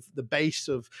kind of the base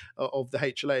of the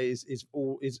HLA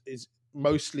is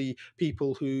mostly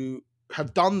people who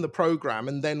have done the program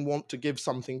and then want to give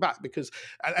something back, because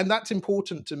and that's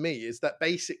important to me, is that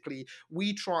basically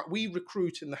we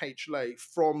recruit in the HLA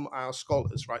from our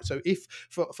scholars, right? So if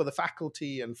for the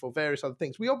faculty and for various other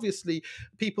things, we obviously,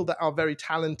 people that are very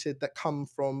talented, that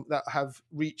have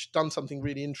done something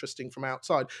really interesting from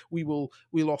outside, we'll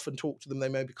often talk to them. They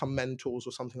may become mentors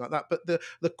or something like that. But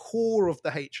the core of the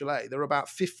HLA, there are about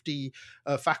 50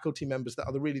 faculty members that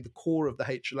are really the core of the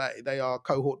HLA. They are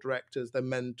cohort directors, they're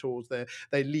mentors,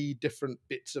 they lead different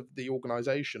bits of the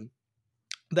organization.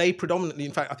 They predominantly,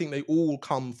 in fact, I think they all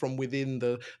come from within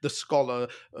the scholar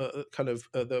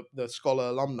the scholar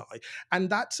alumni, and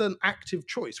that's an active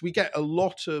choice. We get a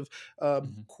lot of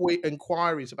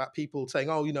inquiries about people saying,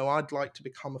 "Oh, I'd like to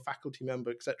become a faculty member,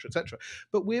 etc., etc."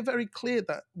 But we're very clear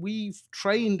that we've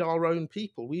trained our own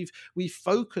people. We've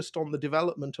focused on the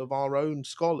development of our own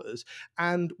scholars,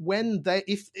 and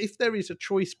if there is a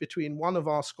choice between one of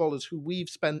our scholars who we've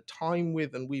spent time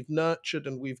with and we've nurtured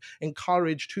and we've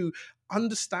encouraged, who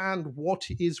understand what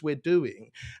it is we're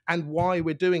doing and why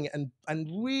we're doing it,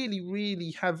 and really,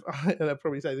 really have, and I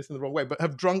probably say this in the wrong way, but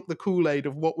have drunk the Kool-Aid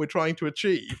of what we're trying to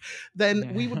achieve, then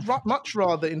Yeah. we would much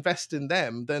rather invest in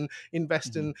them than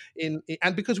invest in,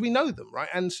 and because we know them, right?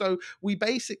 And so we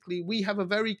have a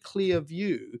very clear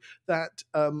view that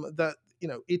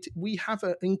we have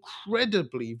an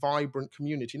incredibly vibrant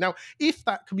community. Now, if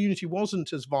that community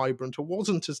wasn't as vibrant or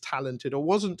wasn't as talented or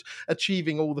wasn't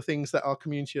achieving all the things that our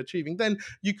community are achieving, then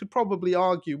you could probably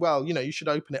argue, well, you should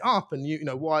open it up, and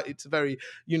why it's a very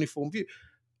uniform view.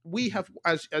 We have,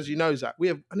 as you know, Zach, we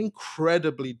have an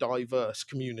incredibly diverse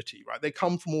community, right? They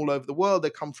come from all over the world. They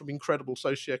come from incredible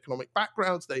socioeconomic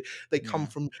backgrounds. They come Yeah.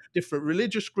 from different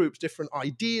religious groups, different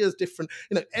ideas, different,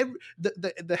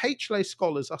 the HLA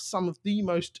scholars are some of the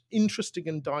most interesting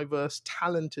and diverse,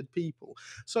 talented people.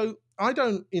 So I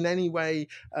don't in any way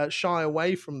shy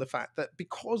away from the fact that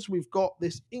because we've got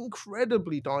this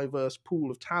incredibly diverse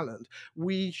pool of talent,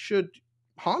 we should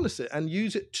harness it and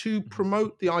use it to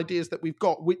promote the ideas that we've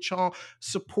got, which are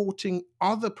supporting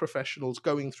other professionals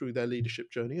going through their leadership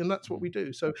journey. And that's what we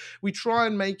do. So we try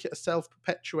and make it a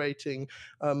self-perpetuating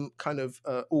kind of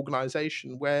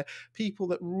organization where people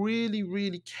that really,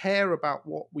 really care about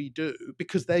what we do,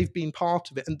 because they've been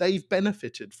part of it and they've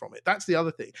benefited from it. That's the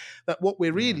other thing, that what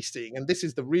we're really seeing, and this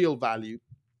is the real value,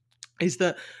 is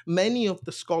that many of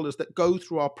the scholars that go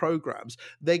through our programs,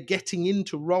 they're getting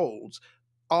into roles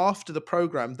after the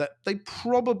program that they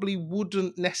probably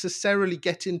wouldn't necessarily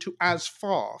get into as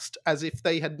fast as if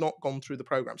they had not gone through the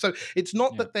program. So it's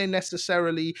not that they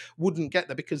necessarily wouldn't get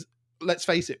there, because let's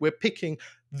face it, we're picking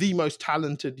the most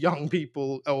talented young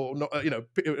people, or not,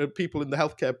 people in the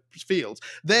healthcare fields.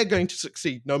 They're going to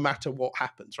succeed no matter what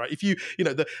happens, right? If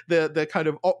the kind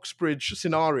of Oxbridge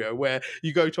scenario where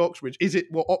you go to Oxbridge, is it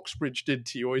what Oxbridge did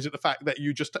to you, or is it the fact that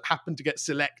you just happen to get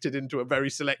selected into a very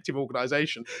selective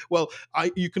organization? Well,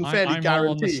 you can fairly I'm guarantee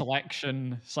all on the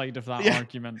selection side of that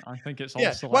argument. I think it's all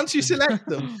selection. Once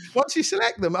you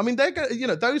select them, I mean, they're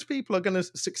going, those people are going to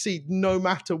succeed no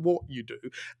matter what you do.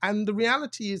 And the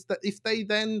reality is that if they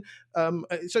then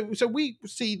so we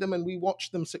see them and we watch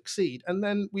them succeed, and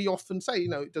then we often say,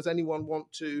 does anyone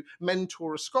want to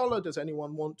mentor a scholar? Does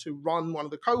anyone want to run one of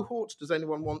the cohorts? Does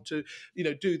anyone want to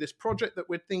do this project that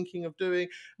we're thinking of doing?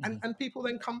 And people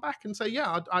then come back and say,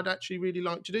 yeah, I'd actually really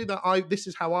like to do that. This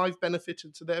is how I've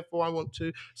benefited, so therefore I want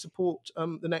to support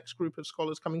the next group of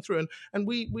scholars coming through. And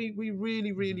we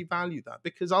really, really value that,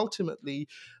 because ultimately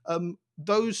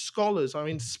those scholars are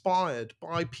inspired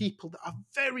by people that are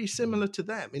very similar to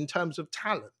them in terms of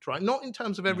talent, right? Not in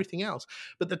terms of everything else,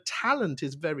 but the talent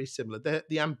is very similar.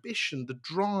 The ambition, the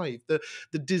drive,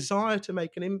 the desire to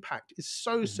make an impact is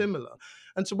so similar.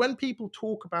 And so when people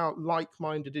talk about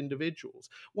like-minded individuals,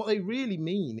 what they really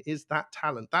mean is that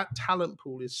talent. That talent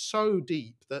pool is so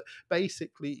deep that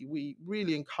basically we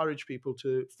really encourage people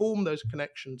to form those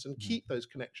connections and keep those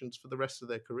connections for the rest of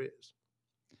their careers.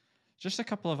 Just a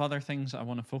couple of other things that I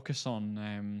want to focus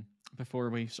on before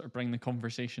we sort of bring the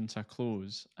conversation to a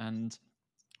close. And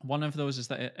one of those is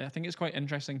that I think it's quite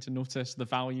interesting to notice the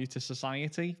value to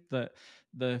society that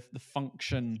the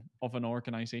function of an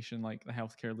organization like the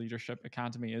Healthcare Leadership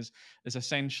Academy is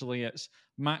essentially it's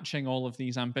matching all of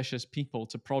these ambitious people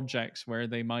to projects where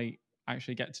they might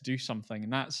actually get to do something.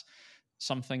 And that's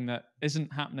something that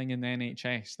isn't happening in the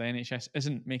NHS. The NHS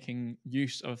isn't making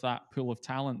use of that pool of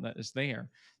talent that is there.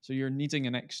 So you're needing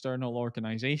an external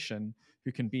organization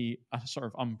who can be a sort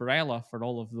of umbrella for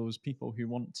all of those people who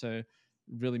want to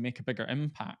really make a bigger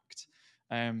impact.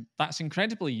 That's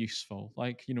incredibly useful.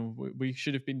 Like, we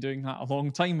should have been doing that a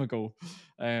long time ago,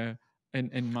 in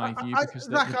my view, because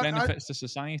the benefits to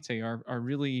society are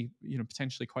really,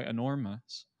 potentially quite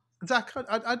enormous. Zach,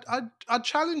 I'd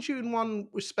challenge you in one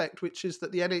respect, which is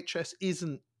that the NHS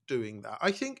isn't doing that.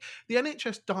 I think the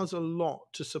NHS does a lot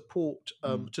to support,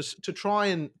 to try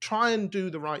and do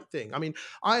the right thing. I mean,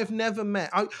 I have never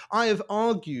met. I have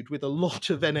argued with a lot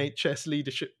of NHS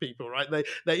leadership people, right?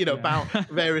 They about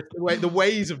various the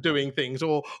ways of doing things,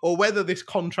 or whether this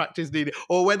contract is needed,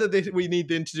 or whether we need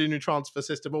the interunion transfer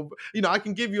system, or I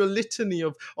can give you a litany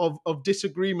of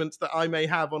disagreements that I may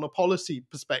have on a policy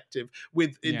perspective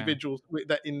with individuals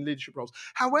that in leadership roles.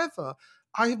 However,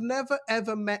 I have never,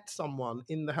 ever met someone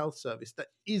in the health service that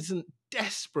isn't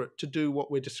desperate to do what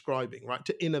we're describing, right?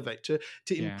 To innovate, to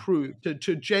improve,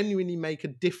 to genuinely make a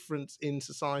difference in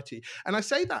society. And I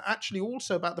say that actually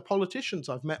also about the politicians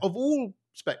I've met of all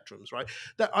spectrums, right?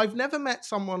 That I've never met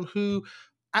someone who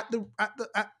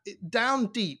down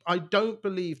deep, I don't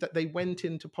believe that they went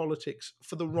into politics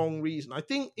for the wrong reason. I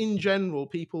think in general,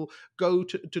 people go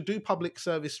to do public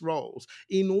service roles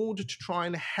in order to try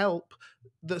and help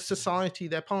the society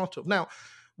they're part of. Now,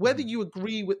 whether you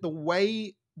agree with the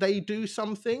way they do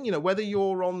something, whether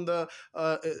you're on the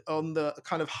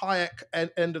kind of Hayek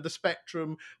end of the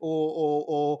spectrum,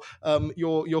 or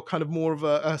you're kind of more of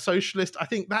a socialist, I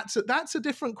think that's a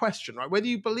different question, right? Whether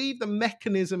you believe the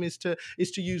mechanism is to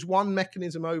use one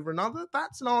mechanism over another,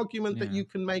 that's an argument that you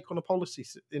can make in a policy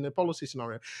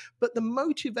scenario. But the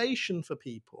motivation for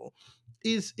people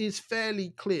is fairly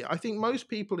clear. I think most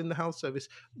people in the health service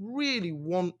really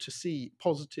want to see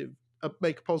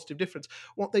make a positive difference.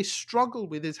 What they struggle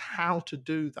with is how to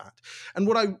do that. And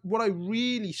what I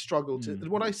really struggle to,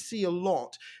 what I see a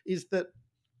lot, is that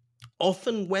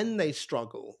often when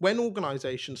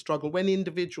organizations struggle, when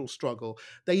individuals struggle,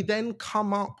 they then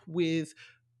come up with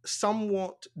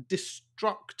somewhat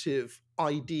destructive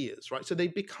ideas, right? So they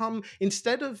become,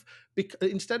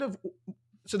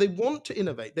 so they want to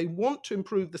innovate, they want to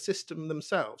improve the system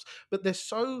themselves, but they're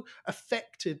so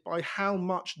affected by how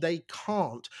much they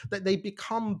can't, that they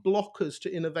become blockers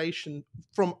to innovation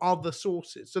from other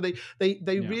sources. So they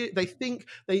think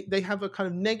they have a kind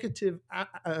of negative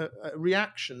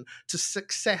reaction to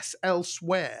success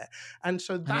elsewhere, and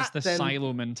so it's the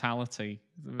silo mentality,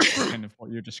 kind of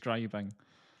what you're describing.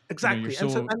 Exactly. You're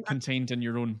so contained in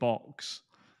your own box.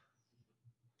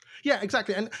 Yeah,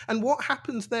 exactly. And what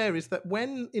happens there is that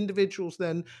when individuals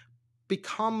then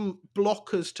become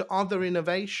blockers to other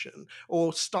innovation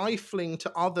or stifling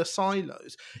to other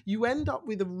silos, you end up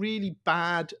with a really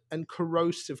bad and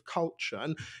corrosive culture.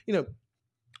 And,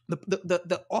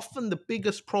 the often the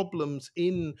biggest problems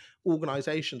in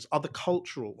organizations are the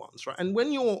cultural ones, right? And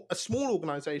when you're a small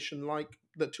organization like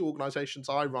the two organizations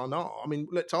I run are, I mean,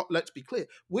 let's be clear,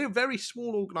 we're very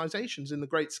small organizations in the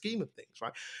great scheme of things,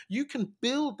 right? You can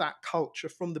build that culture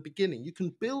from the beginning. You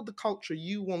can build the culture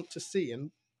you want to see.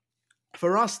 And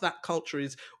for us, that culture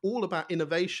is all about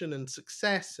innovation and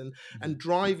success and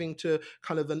driving to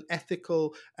kind of an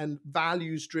ethical and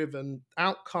values-driven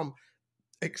outcome,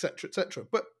 etc., etc.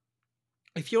 But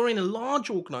if you're in a large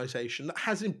organization that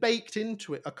has baked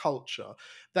into it a culture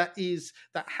that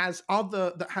has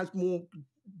more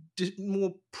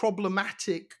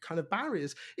problematic kind of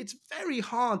barriers, it's very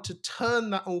hard to turn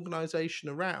that organization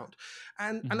around.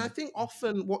 And I think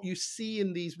often what you see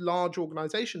in these large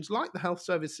organizations, like the health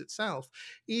service itself,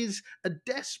 is a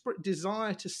desperate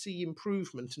desire to see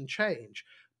improvement and change,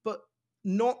 but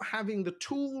not having the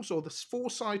tools or the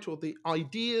foresight or the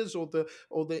ideas or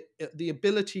the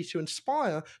ability to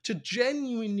inspire to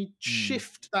genuinely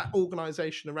shift that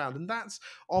organization around. And that's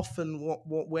often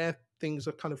where things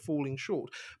are kind of falling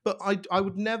short. But I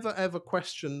would never ever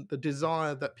question the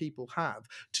desire that people have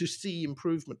to see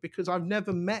improvement, because I've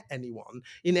never met anyone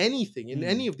in anything in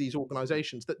any of these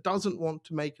organizations that doesn't want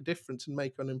to make a difference and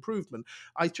make an improvement.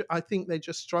 I think they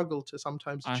just struggle to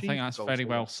sometimes achieve. I think that's very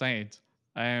well said.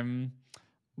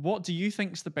 What do you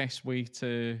think is the best way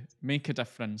to make a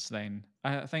difference then?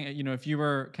 I think, if you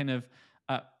were kind of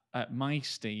at my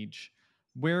stage,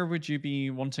 where would you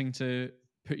be wanting to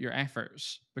put your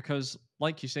efforts? Because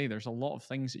like you say, there's a lot of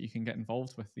things that you can get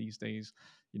involved with these days.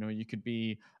 You could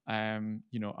be,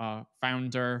 a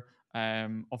founder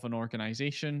of an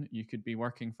organization. You could be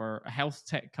working for a health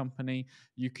tech company.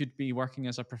 You could be working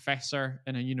as a professor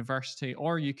in a university,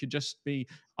 or you could just be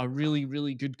a really,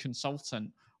 really good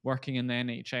consultant working in the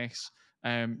NHS,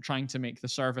 trying to make the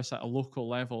service at a local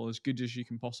level as good as you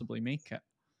can possibly make it.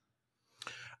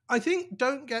 I think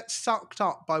don't get sucked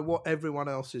up by what everyone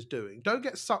else is doing. Don't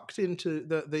get sucked into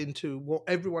into what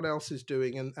everyone else is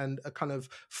doing and a kind of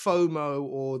FOMO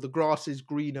or the grass is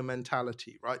greener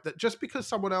mentality, right? That just because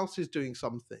someone else is doing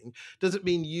something doesn't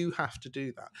mean you have to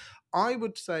do that. I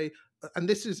would say, and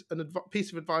this is a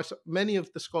piece of advice many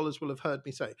of the scholars will have heard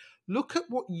me say, look at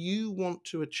what you want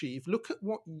to achieve. Look at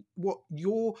what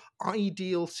your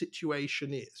ideal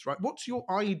situation is, right? What's your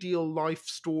ideal life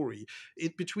story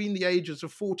between the ages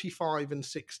of 45 and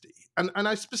 60? And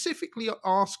I specifically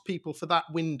ask people for that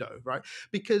window, right?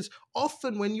 Because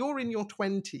often when you're in your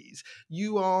 20s,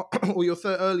 you are, or your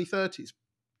early 30s,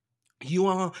 you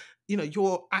are,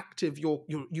 you're active,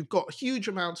 you've got huge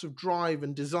amounts of drive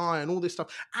and desire and all this stuff,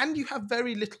 and you have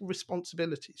very little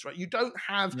responsibilities, right? You don't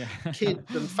have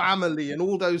kids and family and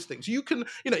all those things. You can,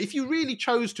 if you really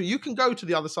chose to, you can go to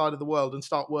the other side of the world and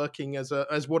start working as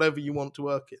whatever you want to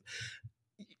work in.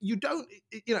 you don't,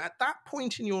 at that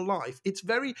point in your life, it's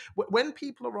very, when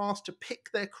people are asked to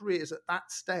pick their careers at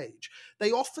that stage,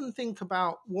 they often think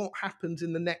about what happens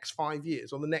in the next 5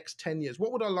 years or the next 10 years.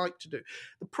 What would I like to do?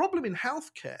 The problem in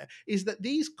healthcare is that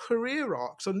these career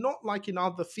arcs are not like in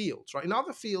other fields, right? In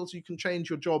other fields, you can change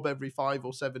your job every 5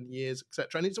 or 7 years,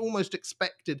 etc. And it's almost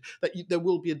expected that there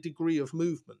will be a degree of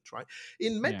movement, right?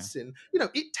 In medicine,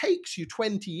 it takes you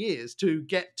 20 years to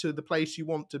get to the place you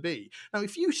want to be. Now,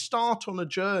 if you start on a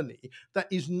journey that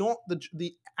is not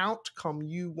the outcome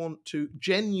you want to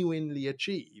genuinely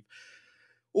achieve,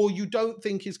 or you don't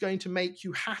think is going to make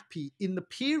you happy in the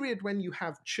period when you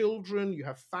have children, you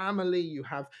have family, you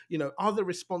have, other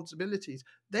responsibilities,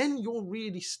 then you're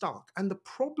really stuck. And the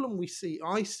problem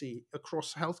I see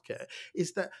across healthcare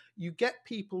is that you get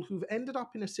people who've ended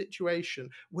up in a situation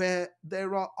where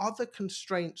there are other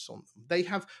constraints on them. They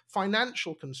have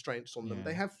financial constraints on them.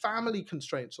 They have family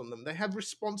constraints on them. They have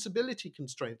responsibility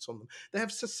constraints on them. They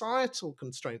have societal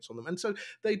constraints on them. And so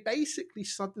they basically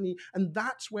suddenly, and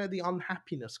that's where the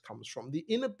unhappiness comes from, the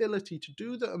inability to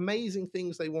do the amazing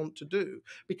things they want to do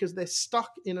because they're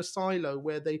stuck in a silo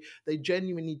where they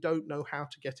genuinely don't know how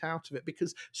to get out of it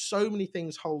because so many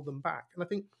things hold them back. And I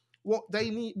think what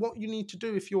you need to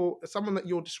do, if you're someone that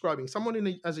you're describing,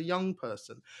 someone as a young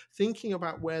person thinking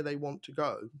about where they want to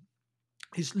go,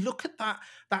 is look at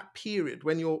that period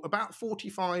when you're about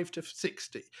 45 to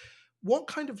 60. What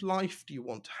kind of life do you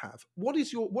want to have? What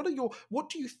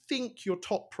do you think your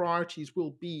top priorities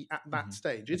will be at that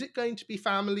stage? Is it going to be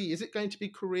family? Is it going to be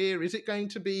career? Is it going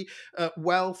to be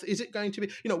wealth? Is it going to be,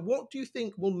 what do you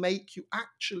think will make you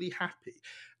actually happy?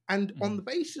 And on the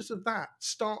basis of that,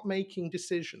 start making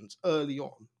decisions early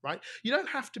on, right? You don't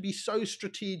have to be so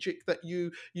strategic that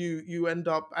you end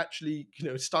up actually,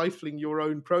 stifling your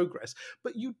own progress.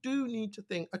 But you do need to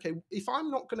think, okay, if I'm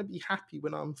not going to be happy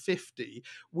when I'm 50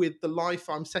 with the life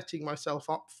I'm setting myself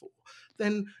up for,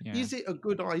 then is it a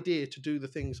good idea to do the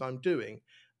things I'm doing?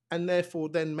 And therefore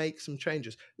then make some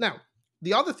changes. Now,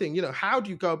 the other thing, how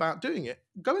do you go about doing it?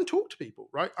 Go and talk to people,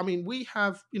 right? I mean, we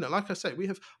have, like I say, we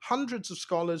have hundreds of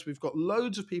scholars. We've got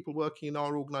loads of people working in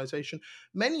our organization.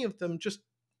 Many of them just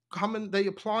come and they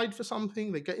applied for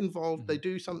something, they get involved, they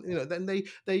do something, then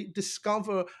they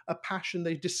discover a passion,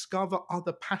 they discover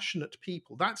other passionate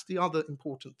people. That's the other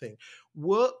important thing.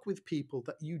 Work with people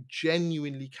that you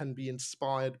genuinely can be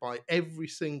inspired by every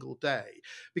single day.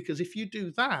 Because if you do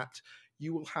that,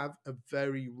 you will have a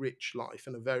very rich life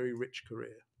and a very rich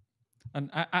career. And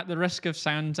at the risk of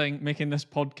making this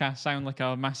podcast sound like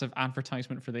a massive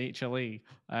advertisement for the HLE,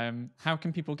 how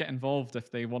can people get involved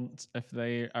if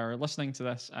they are listening to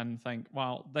this and think,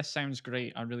 wow, this sounds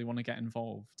great, I really want to get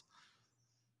involved?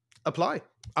 Apply.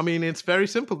 I mean, it's very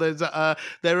simple. We have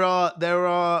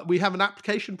an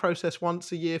application process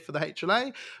once a year for the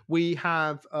HLA. We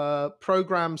have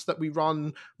programs that we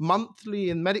run monthly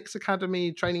in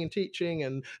Medics.Academy, training and teaching,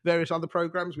 and various other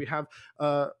programs. We have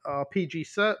our PG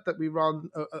Cert that we run.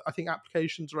 I think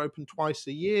applications are open twice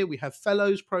a year. We have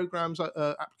fellows programs.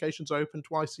 Applications are open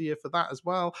twice a year for that as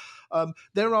well.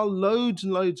 There are loads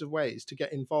and loads of ways to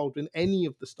get involved in any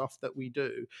of the stuff that we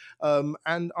do.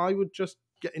 And I would just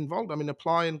get involved. I mean,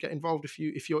 apply and get involved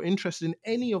if you're interested in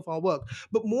any of our work.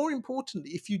 But more importantly,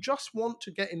 if you just want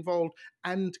to get involved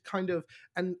and kind of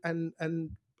and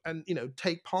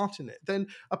take part in it, then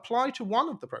apply to one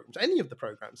of the programs, any of the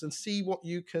programs, and see what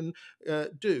you can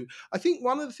do. I think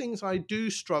one of the things I do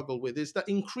struggle with is that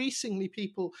increasingly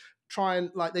people try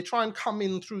and come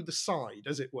in through the side,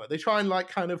 as it were. They try and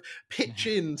kind of pitch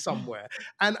in somewhere.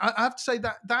 And I have to say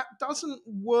that doesn't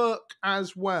work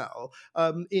as well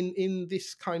in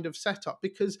this kind of setup,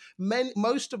 because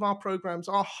most of our programs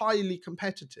are highly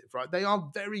competitive, right? They are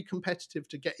very competitive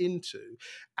to get into,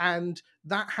 and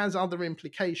that has other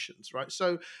implications, right?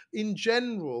 So in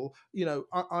general,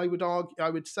 I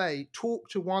would say, talk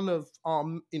to one of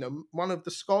the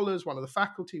scholars, one of the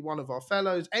faculty, one of our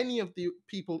fellows, any of the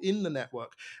people in the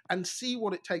network, and see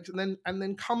what it takes, and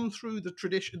then come through the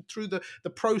tradition, through the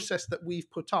process that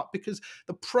we've put up, because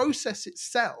the process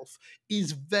itself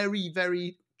is very,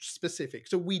 very specific.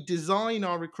 So we design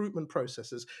our recruitment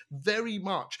processes very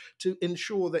much to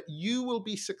ensure that you will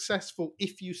be successful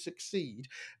if you succeed,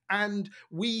 and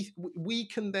we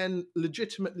can then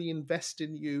legitimately invest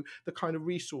in you the kind of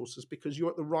resources, because you're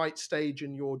at the right stage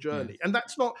in your journey. And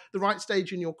that's not the right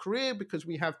stage in your career, because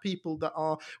we have people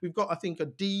we've got, I think, a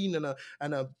dean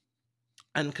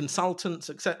and consultants,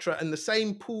 etc., and the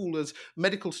same pool as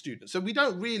medical students. So we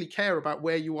don't really care about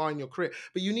where you are in your career,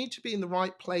 but you need to be in the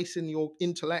right place in your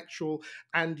intellectual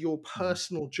and your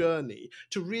personal journey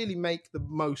to really make the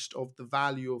most of the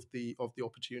value of the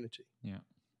opportunity. Yeah.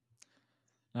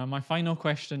 Now, my final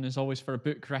question is always for a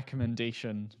book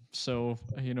recommendation. So,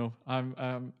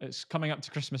 it's coming up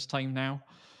to Christmas time now.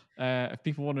 If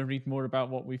people want to read more about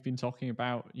what we've been talking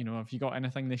about, have you got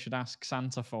anything they should ask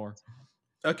Santa for?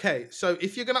 Okay, so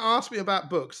if you're going to ask me about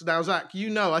books, now, Zach,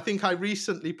 I think I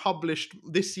recently published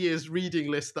this year's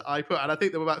reading list that I put, and I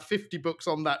think there were about 50 books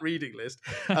on that reading list.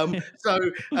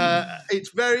 It's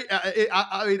very,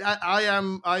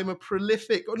 I'm a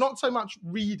prolific, not so much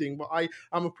reading, but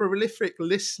I'm a prolific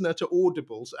listener to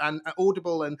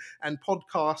Audible and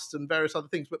podcasts and various other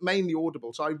things, but mainly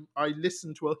Audible. So I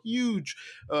listen to a huge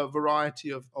variety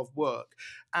of work.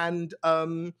 And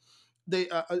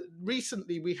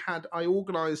recently I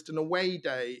organized an away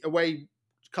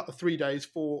 3 days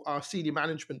for our senior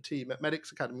management team at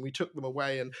Medics.Academy. We took them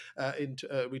away and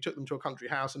we took them to a country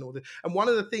house and all this. And one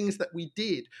of the things that we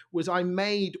did was I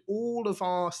made all of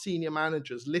our senior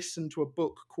managers listen to a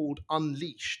book called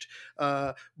Unleashed,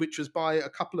 which was by a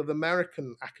couple of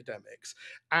American academics.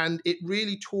 And it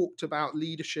really talked about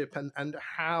leadership and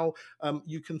how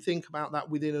you can think about that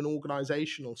within an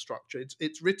organizational structure.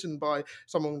 It's written by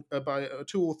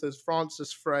two authors,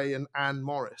 Frances Frey and Anne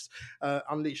Morris,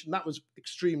 Unleashed. And that was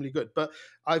extremely good. But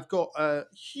I've got a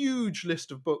huge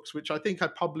list of books which I think I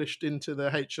published into the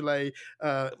HLA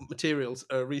materials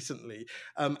recently.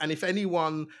 And if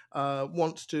anyone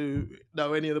wants to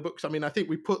know any of the books, I mean, I think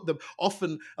we put them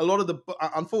often.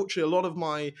 Unfortunately, a lot of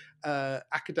my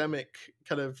academic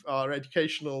kind of our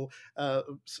educational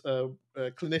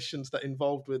clinicians that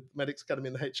involved with Medics.Academy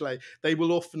and the HLA, they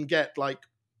will often get like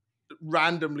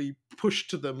randomly pushed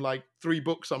to them like 3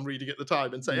 books I'm reading at the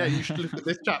time and say, hey, you should look at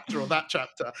this chapter or that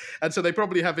chapter. And so they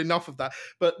probably have enough of that.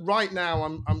 But right now,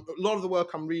 a lot of the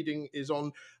work I'm reading is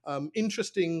on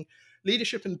interesting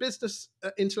leadership and business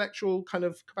intellectual kind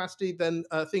of capacity, then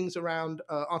things around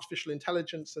artificial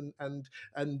intelligence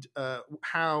and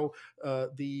how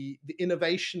the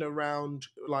innovation around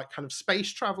like kind of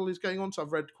space travel is going on. So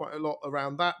I've read quite a lot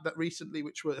around that recently,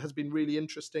 which has been really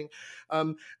interesting.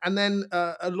 And then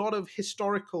a lot of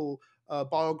historical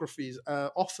biographies,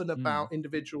 often about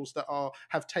individuals that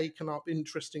have taken up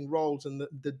interesting roles and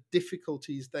the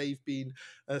difficulties they've been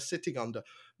sitting under.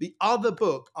 The other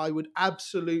book I would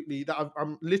absolutely, that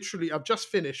I've just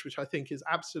finished, which I think is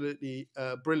absolutely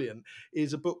brilliant,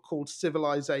 is a book called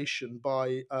Civilization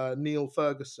by Neil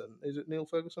Ferguson. Is it Neil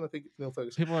Ferguson? I think it's Neil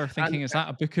Ferguson. People are thinking, is that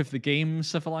a book of the game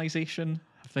Civilization?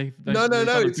 No.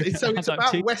 It's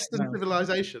about Western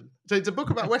civilization. So it's a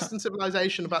book about Western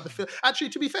civilization, about actually,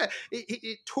 to be fair,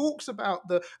 it talks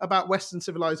about Western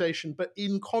civilization, but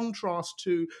in contrast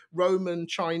to Roman,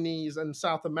 Chinese, and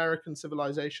South American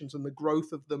civilizations and the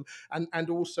growth of them, and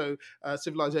also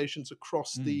civilizations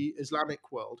across the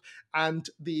Islamic world, and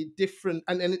the different,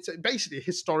 and it's basically a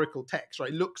historical text, right?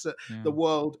 It looks at the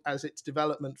world as its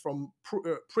development from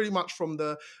pretty much from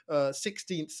the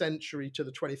 16th century to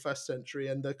the 21st century,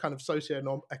 and the kind of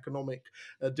socio-economic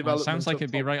development. Sounds like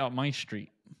it'd be right up my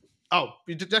street. Oh,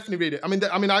 you definitely read it. I mean,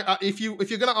 if you're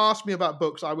going to ask me about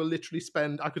books, I will literally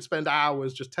I could spend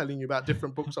hours just telling you about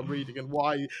different books I'm reading and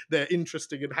why they're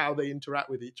interesting and how they interact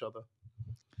with each other.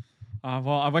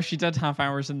 Well, I wish you did have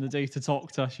hours in the day to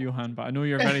talk to us, Johann, but I know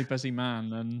you're a very busy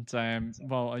man. And,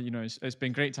 it's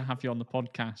been great to have you on the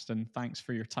podcast, and thanks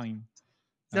for your time.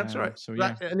 That's right. So,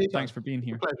 thanks for being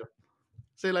here. Pleasure.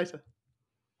 See you later.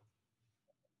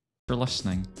 For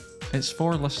listening. It's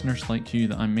for listeners like you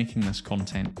that I'm making this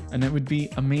content, and it would be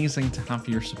amazing to have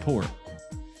your support.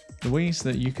 The ways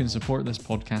that you can support this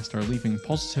podcast are leaving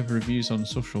positive reviews on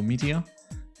social media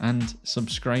and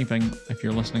subscribing if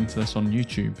you're listening to this on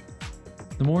YouTube.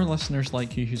 The more listeners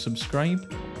like you who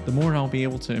subscribe, the more I'll be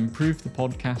able to improve the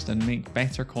podcast and make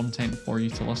better content for you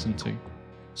to listen to.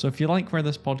 So if you like where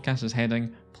this podcast is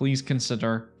heading, please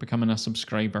consider becoming a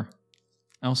subscriber.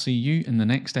 I'll see you in the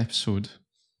next episode.